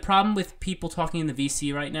 the problem with people talking in the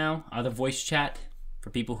VC right now, the voice chat for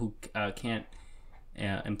people who can't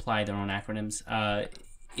imply their own acronyms,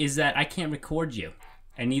 is that I can't record you,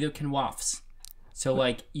 and neither can WAFs. So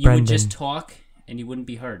you Brendan, would just talk and you wouldn't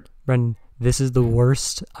be heard. Brendan, this is the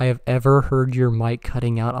worst I have ever heard your mic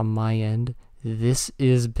cutting out on my end. This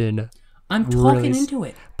has been I'm talking into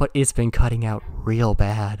it. But it's been cutting out real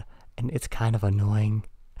bad, and it's kind of annoying.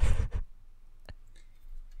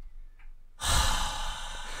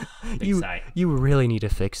 Big sigh. You really need to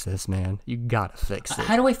fix this, man. You gotta fix it.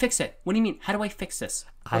 How do I fix it? What do you mean? How do I fix this?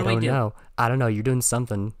 What I do don't do? know. I don't know. You're doing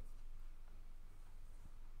something.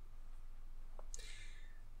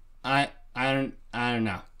 I don't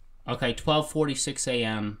know. Okay, 12:46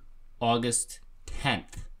 a.m. August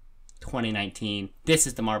 10th, 2019. This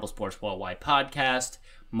is the Marble Sports Worldwide podcast.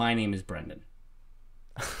 My name is Brendan.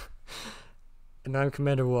 And I'm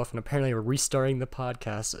Commander Wolf, and apparently we're restarting the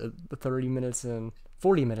podcast at 30 minutes in.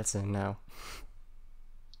 40 minutes in now.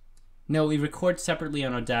 No, we record separately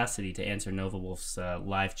on Audacity to answer Nova Wolf's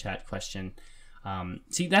live chat question.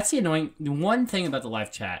 See, that's the annoying. The one thing about the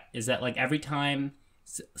live chat is that like every time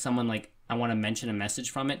someone like I want to mention a message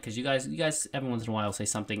from it, because you guys every once in a while say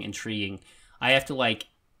something intriguing, I have to like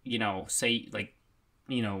say like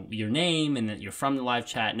your name and that you're from the live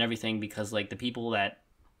chat and everything, because like the people that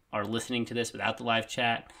are listening to this without the live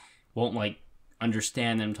chat won't like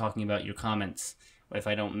understand them talking about your comments if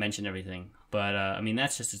I don't mention everything. But I mean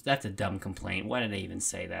that's a dumb complaint. Why did I even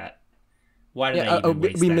say that? Why did I even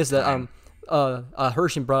waste we that missed time? that.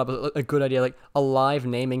 Hershey brought up a good idea, like a live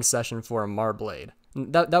naming session for a Marblade.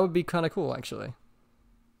 That would be kind of cool, actually.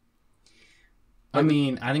 I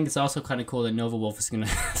mean, I think it's also kind of cool that Nova Wolf is gonna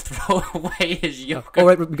throw away his yogurt. Oh,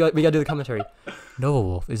 right, we got to do the commentary. Nova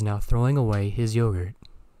Wolf is now throwing away his yogurt.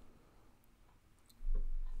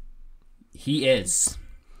 He is.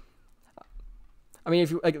 I mean,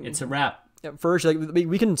 if you like, It's a wrap. first, like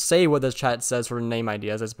we can say what the chat says for name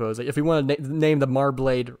ideas, I suppose. Like, if we want to name the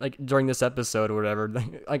Marblade like during this episode or whatever,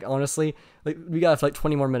 like honestly, like we got like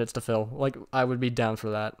 20 more minutes to fill. Like I would be down for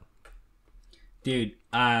that. Dude,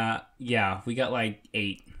 yeah, we got like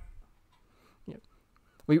 8. Yeah.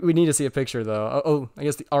 We need to see a picture though. Oh, I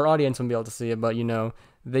guess our audience won't be able to see it, but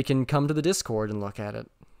they can come to the Discord and look at it.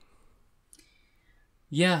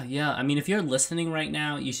 Yeah. I mean, if you're listening right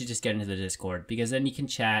now, you should just get into the Discord, because then you can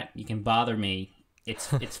chat, you can bother me. It's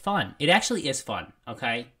fun. It actually is fun,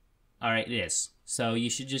 okay? All right, it is. So you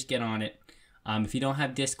should just get on it. If you don't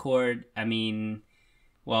have Discord, I don't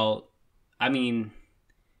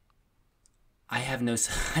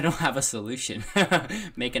have a solution.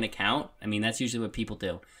 Make an account. I mean, that's usually what people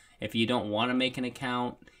do. If you don't want to make an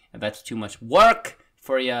account, if that's too much work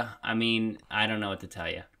for you, I mean, I don't know what to tell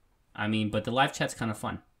you. I mean, but the live chat's kind of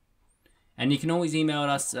fun. And you can always email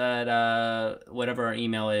us at whatever our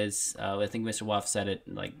email is. I think Mr. Waff said it,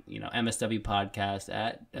 like, MSWpodcast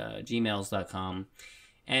at gmails.com.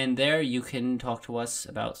 And there you can talk to us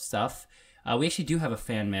about stuff. We actually do have a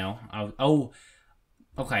fan mail.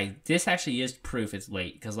 Okay, this actually is proof it's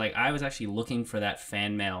late, because like I was actually looking for that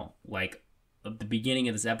fan mail like at the beginning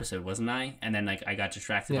of this episode, wasn't I? And then like I got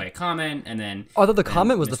distracted by a comment, and then I thought the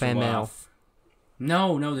comment was the fan mail.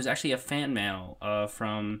 No, there's actually a fan mail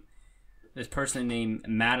from this person named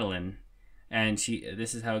Madeline, and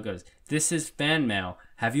this is how it goes. This is fan mail.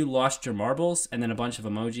 Have you lost your marbles? And then a bunch of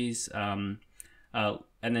emojis.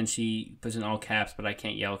 And then she puts in all caps, but I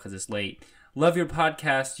can't yell because it's late. Love your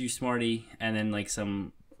podcast, you smarty. And then like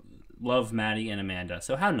some love, Maddie and Amanda.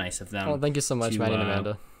 So how nice of them. Oh, thank you so much, Maddie and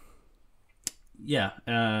Amanda. Yeah,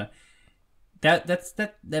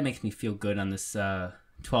 that makes me feel good on this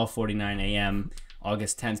 12:49 a.m.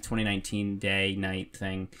 August 10th, 2019 night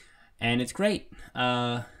thing. And it's great.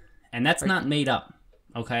 And that's not made up,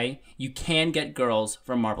 okay? You can get girls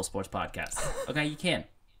from Marble Sports Podcast. Okay, you can.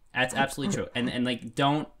 That's absolutely true. And like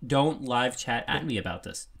don't live chat at me about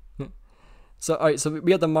this. So all right, so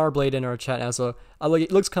we got the Marblade in our chat now. So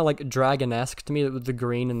it looks kind of like dragon-esque to me with the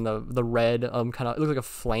green and the red. Kind of it looks like a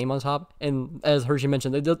flame on top. And as Hershey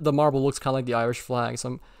mentioned, the marble looks kind of like the Irish flag.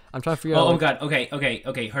 So I'm trying to figure out. Oh God.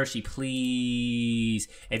 Okay. Hershey, please.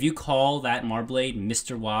 If you call that Marblade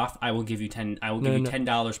Mr. Waff, I will give you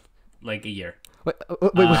 $10 like a year. Wait,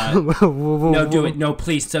 no, do it. No,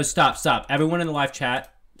 please. So stop. Everyone in the live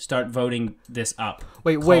chat, start voting this up.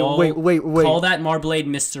 Wait. Call that Marblade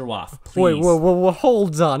Mr. Waff, please. Wait,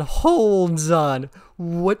 hold on.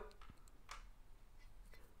 What?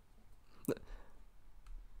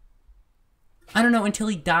 I don't know, until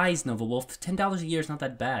he dies, Nova Wolf. $10 a year is not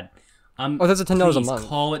that bad. That's a $10 a month. Please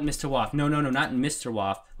call it Mr. Waff. No, not Mr.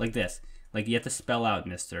 Waff. Like this. Like you have to spell out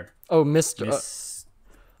Mr. Oh, Mr.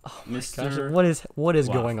 Mr. Gosh, what is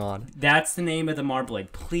Waff. going on? That's the name of the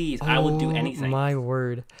Marblade. Please, I will do anything. Oh my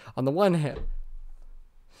word! On the one hand,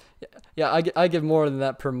 yeah, I give more than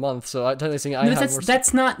that per month, so I technically think I have more.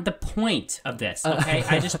 That's not the point of this. Okay,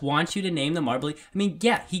 I just want you to name the Marblade. I mean,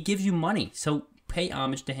 yeah, he gives you money, so pay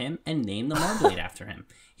homage to him and name the Marblade after him.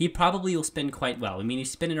 He probably will spin quite well. I mean, he's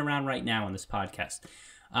spinning around right now on this podcast.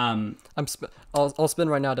 I'll spin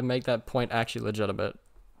right now to make that point actually legitimate.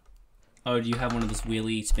 Oh, do you have one of those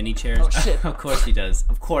wheelie spinny chairs? Oh, shit. Of course he does.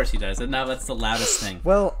 Of course he does. And now that's the loudest thing.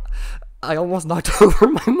 Well, I almost knocked over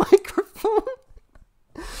my microphone.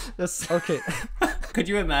 That's okay. Could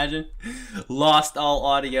you imagine? Lost all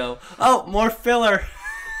audio. Oh, more filler.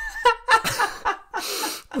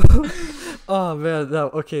 Oh man,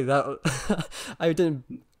 that I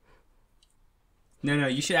didn't. No,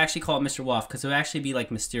 you should actually call it Mr. Waff, because it would actually be like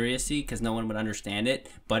mysteriousy, because no one would understand it,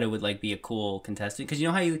 but it would like be a cool contestant. Because you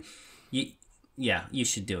know how you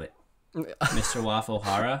should do it, Mr. Waff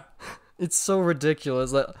O'Hara. It's so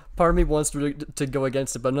ridiculous. Like, part of me wants to go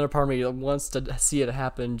against it, but another part of me wants to see it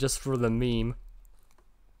happen just for the meme.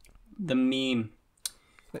 The meme.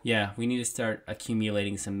 Yeah, we need to start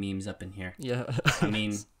accumulating some memes up in here. Yeah. I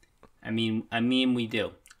mean, a meme we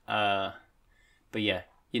do. But yeah,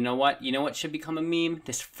 you know what? You know what should become a meme?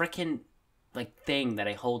 This frickin' like thing that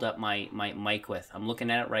I hold up my mic with. I'm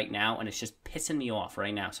looking at it right now, and it's just pissing me off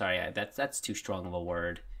right now. Sorry, that's too strong of a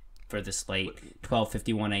word for this late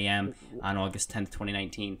 12:51 a.m. on August 10th,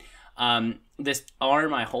 2019. This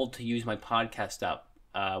arm I hold to use my podcast up,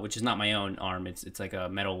 which is not my own arm. It's like a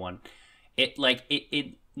metal one. It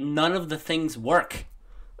none of the things work.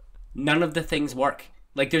 None of the things work.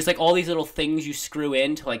 Like, there's like all these little things you screw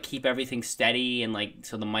in to like keep everything steady and like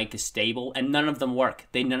so the mic is stable, and none of them work.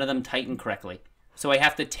 None of them tighten correctly. So I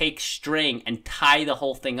have to take string and tie the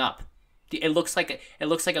whole thing up. It looks like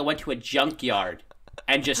I went to a junkyard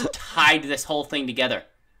and just tied this whole thing together.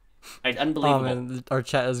 It's unbelievable. Oh man, our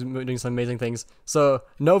chat is doing some amazing things. So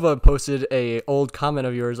Nova posted a old comment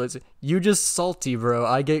of yours. Like, "You just salty, bro.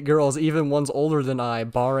 I get girls, even ones older than I,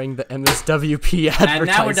 barring the MSWP advertising." And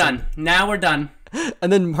now we're done. Now we're done.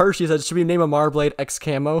 And then Hershey said, "Should we name a Marblade X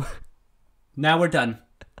Camo?" Now we're done.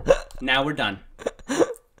 Now we're done.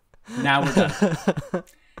 Now we're done.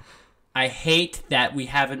 I hate that we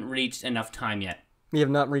haven't reached enough time yet. We have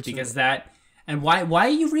not reached because that. And why are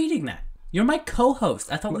you reading that? You're my co-host.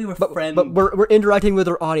 I thought we were friends. But we're interacting with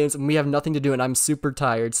our audience, and we have nothing to do, and I'm super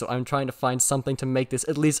tired, so I'm trying to find something to make this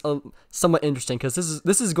at least somewhat interesting, because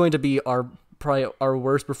this is going to be probably our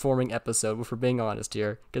worst performing episode, if we're being honest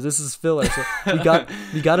here, because this is filler, so we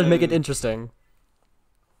got to make it interesting.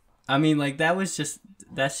 I mean, like, that's just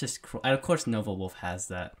of course Nova Wolf has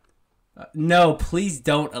that. No, please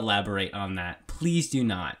don't elaborate on that. Please do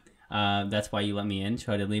not. That's why you let me in.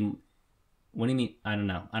 Try to leave. What do you mean? I don't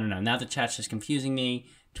know. Now the chat's just confusing me.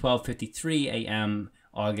 12:53 a.m.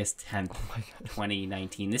 August 10th,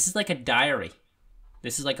 2019. This is like a diary.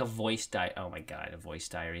 This is like a voice diary. Oh my god, a voice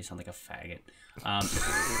diary. I sound like a faggot.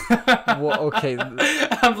 Well, okay.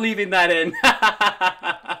 I'm leaving that in.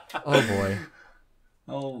 Oh boy.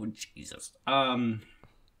 Oh Jesus.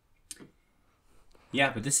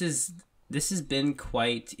 Yeah, but this has been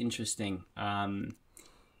quite interesting. I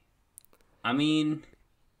mean,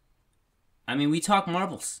 we talk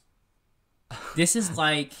marbles. This is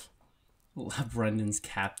like Brendan's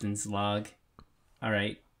captain's log. All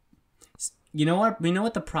right. You know what? We know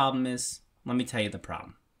what the problem is. Let me tell you the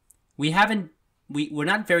problem. We're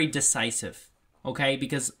not very decisive, okay?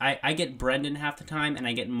 Because I get Brendan half the time and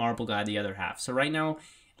I get Marble Guy the other half. So right now,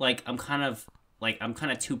 like, I'm kind of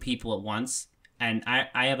two people at once, and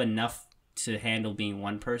I have enough to handle being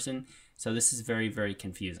one person. So this is very, very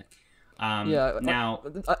confusing. Yeah. Now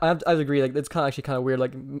I agree. Like, it's kind of weird.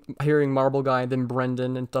 Like, hearing Marble Guy and then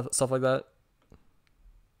Brendan and stuff like that.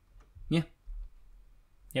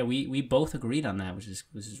 Yeah, we both agreed on that, which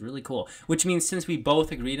is really cool. Which means since we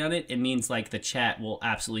both agreed on it, it means like the chat will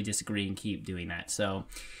absolutely disagree and keep doing that. So,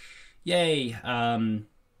 yay.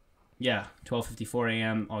 Yeah, 12:54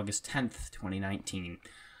 a.m. August 10th, 2019.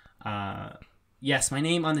 Yes, my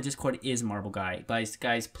name on the Discord is Marble Guy.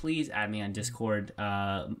 Guys, please add me on Discord.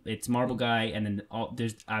 It's Marble Guy, and then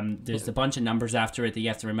there's a bunch of numbers after it that you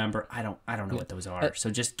have to remember. I don't know what those are. So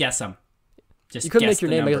just guess them. Just you could guess make your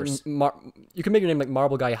the name numbers. you could make your name like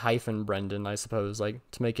Marble Guy - Brendan, I suppose, like,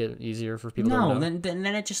 to make it easier for people to know. No, then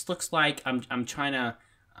it just looks like I'm trying to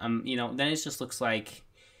then it just looks like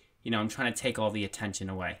I'm trying to take all the attention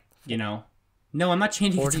away. No, I'm not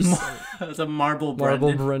changing it to Marble Brendan.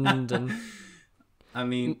 Marble Brendan. I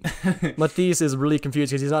mean, Mathias is really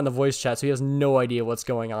confused because he's not in the voice chat, so he has no idea what's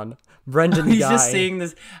going on. Brendan he's Guy. just seeing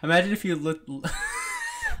this. Imagine if you look.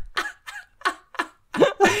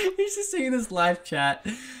 He's just seeing this live chat.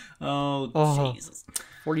 Oh Jesus.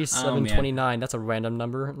 4729. That's a random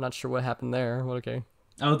number. I'm not sure what happened there, but okay.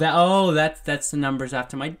 That's the numbers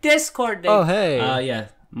after my Discord name. Oh hey. Yeah.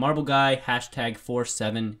 Marble Guy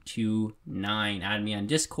 #4729. Add me on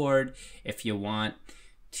Discord if you want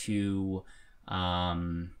to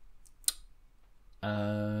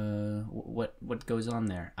what goes on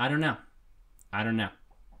there? I don't know.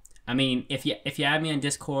 I mean, if you add me on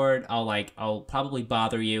Discord, I'll probably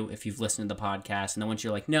bother you if you've listened to the podcast, and then once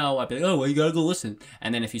you're like, no, I'll be like, oh, well, you gotta go listen.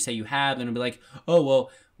 And then if you say you have, then I'll be like, oh,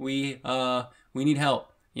 well, we need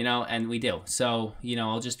help, and we do. So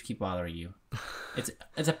I'll just keep bothering you. It's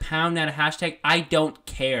a pound, not a hashtag. I don't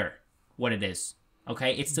care what it is.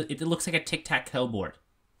 Okay, it looks like a tic-tac-toe board.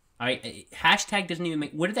 All right, hashtag doesn't even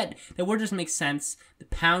make. That word doesn't make sense. The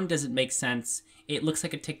pound doesn't make sense. It looks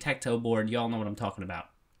like a tic-tac-toe board. Y'all know what I'm talking about.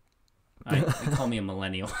 They call me a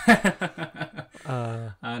millennial.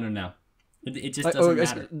 I don't know. It just doesn't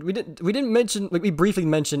matter. We didn't mention, like, we briefly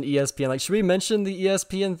mentioned ESPN. Like, should we mention the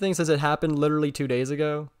ESPN thing since it happened literally 2 days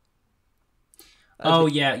ago?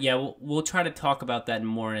 Yeah. We'll try to talk about that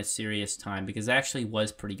more in a serious time because it actually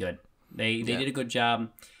was pretty good. They did a good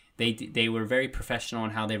job. They were very professional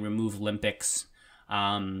in how they remove Olympics.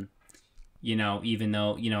 Even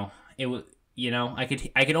though it was.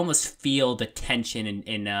 I could almost feel the tension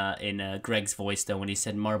in Greg's voice though when he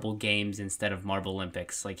said Marble Games instead of Marble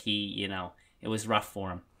Olympics. Like it was rough for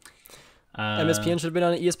him. MSPN should have been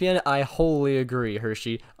on ESPN. I wholly agree,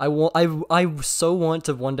 Hershey. I so want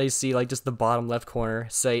to one day see like just the bottom left corner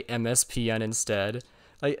say MSPN instead.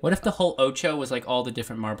 Like, what if the whole Ocho was like all the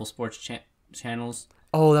different marble sports channels?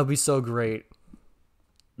 Oh, that'd be so great.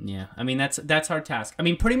 Yeah, I mean that's our task. I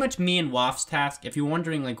mean, pretty much me and Waff's task, if you're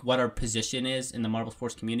wondering like what our position is in the marble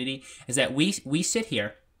sports community, is that we sit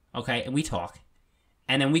here, okay, and we talk,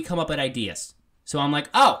 and then we come up with ideas. So I'm like,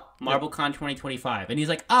 oh, MarbleCon 2025, and he's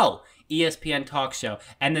like, oh, ESPN talk show,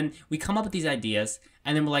 and then we come up with these ideas,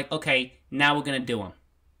 and then we're like, okay, now we're gonna do them.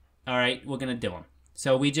 All right, we're gonna do them.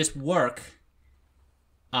 So we just work.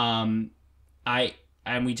 We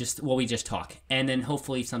just talk, and then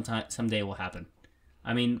hopefully someday it will happen.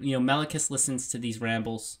 I mean, Melikis listens to these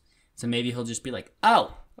rambles, so maybe he'll just be like,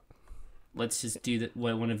 oh, let's just do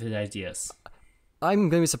one of his ideas. I'm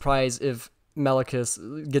going to be surprised if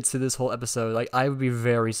Melikis gets to this whole episode. Like, I would be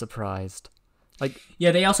very surprised. Like,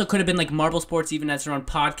 yeah, they also could have been like Marble Sports even as their own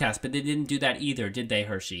podcast, but they didn't do that either, did they,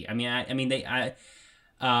 Hershey? I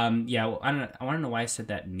don't know why I said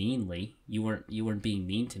that meanly. You weren't being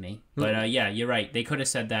mean to me, but yeah, you're right. They could have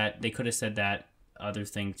said that. They could have said that other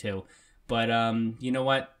thing too. But you know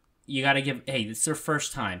what? You got to give. Hey, it's their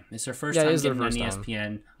first time. It's their first time getting on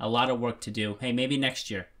ESPN. A lot of work to do. Hey, maybe next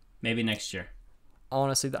year.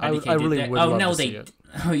 Honestly, I really would love to see it.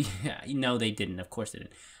 Oh yeah, no, they didn't. Of course they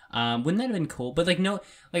didn't. Wouldn't that have been cool? But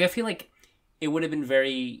I feel like it would have been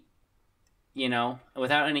very,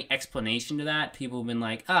 without any explanation to that, people have been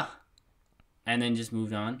like, and then just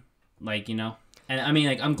moved on, And I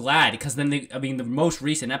mean, I'm glad because then the most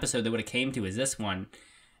recent episode they would have came to is this one.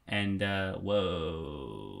 And,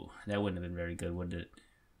 whoa, that wouldn't have been very good, would it?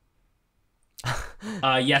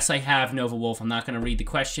 Yes, I have, Nova Wolf. I'm not going to read the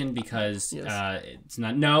question because it's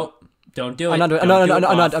not. No, don't do it.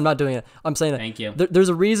 I'm not doing it. I'm saying that. Thank you. There's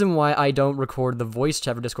a reason why I don't record the voice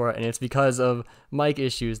chat for Discord, and it's because of mic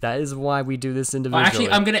issues. That is why we do this individually.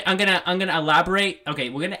 Actually, I'm gonna elaborate. Okay,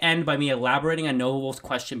 we're gonna end by me elaborating on Nova Wolf's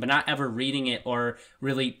question, but not ever reading it or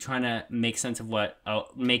really trying to make sense of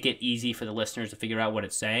make it easy for the listeners to figure out what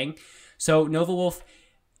it's saying. So, Nova Wolf,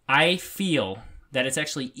 I feel that it's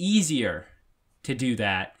actually easier to do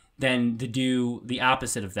that than to do the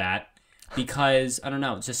opposite of that. Because I don't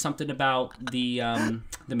know, it's just something about the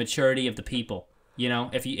maturity of the people.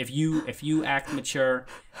 If you act mature,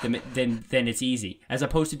 then it's easy, as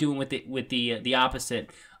opposed to doing with the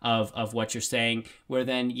opposite of what you're saying, where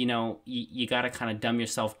then you got to kind of dumb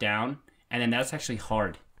yourself down, and then that's actually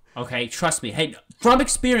hard. Okay, trust me. Hey, from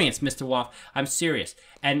experience, Mr. Wolf, I'm serious.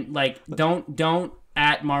 And don't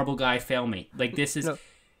at Marble Guy fail me. Like this is. No.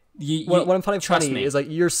 What I'm finding funny is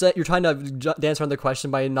you're trying to dance around the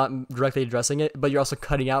question by not directly addressing it, but you're also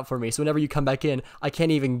cutting out for me. So whenever you come back in, I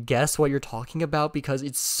can't even guess what you're talking about because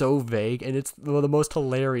it's so vague, and it's the most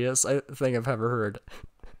hilarious thing I've ever heard.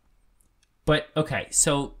 But okay,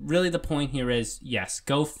 so really the point here is yes,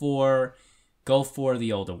 go for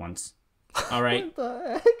the older ones. All right. What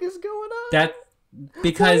the heck is going on? That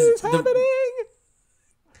because what is happening?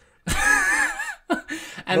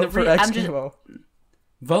 And Vote for X-Camo.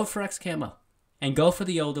 Vote for X-Camo. And go for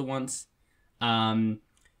the older ones. Mr.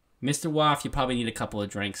 Waff, you probably need a couple of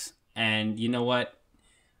drinks. And you know what?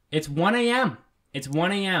 It's 1 a.m. It's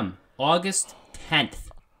 1 a.m. August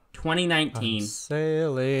 10th, 2019. I'm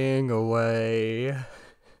sailing away.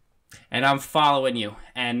 And I'm following you.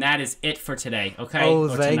 And that is it for today, okay? Oh,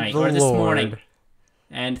 or thank tonight, the or this Lord. morning.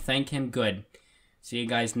 And thank him good. See you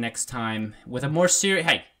guys next time with a more serious...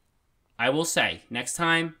 Hey, I will say, next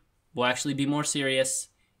time, we'll actually be more serious.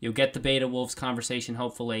 You'll get the Beta Wolves conversation,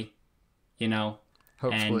 hopefully.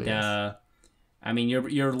 Hopefully, yes. I mean,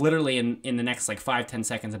 you're literally in the next like 5-10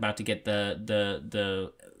 seconds about to get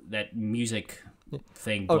that music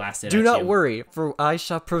thing blasted. Do at not you. worry, for I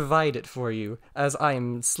shall provide it for you, as I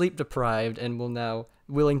am sleep deprived and will now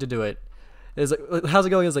willing to do it. Is like, how's it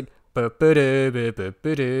going? It's like.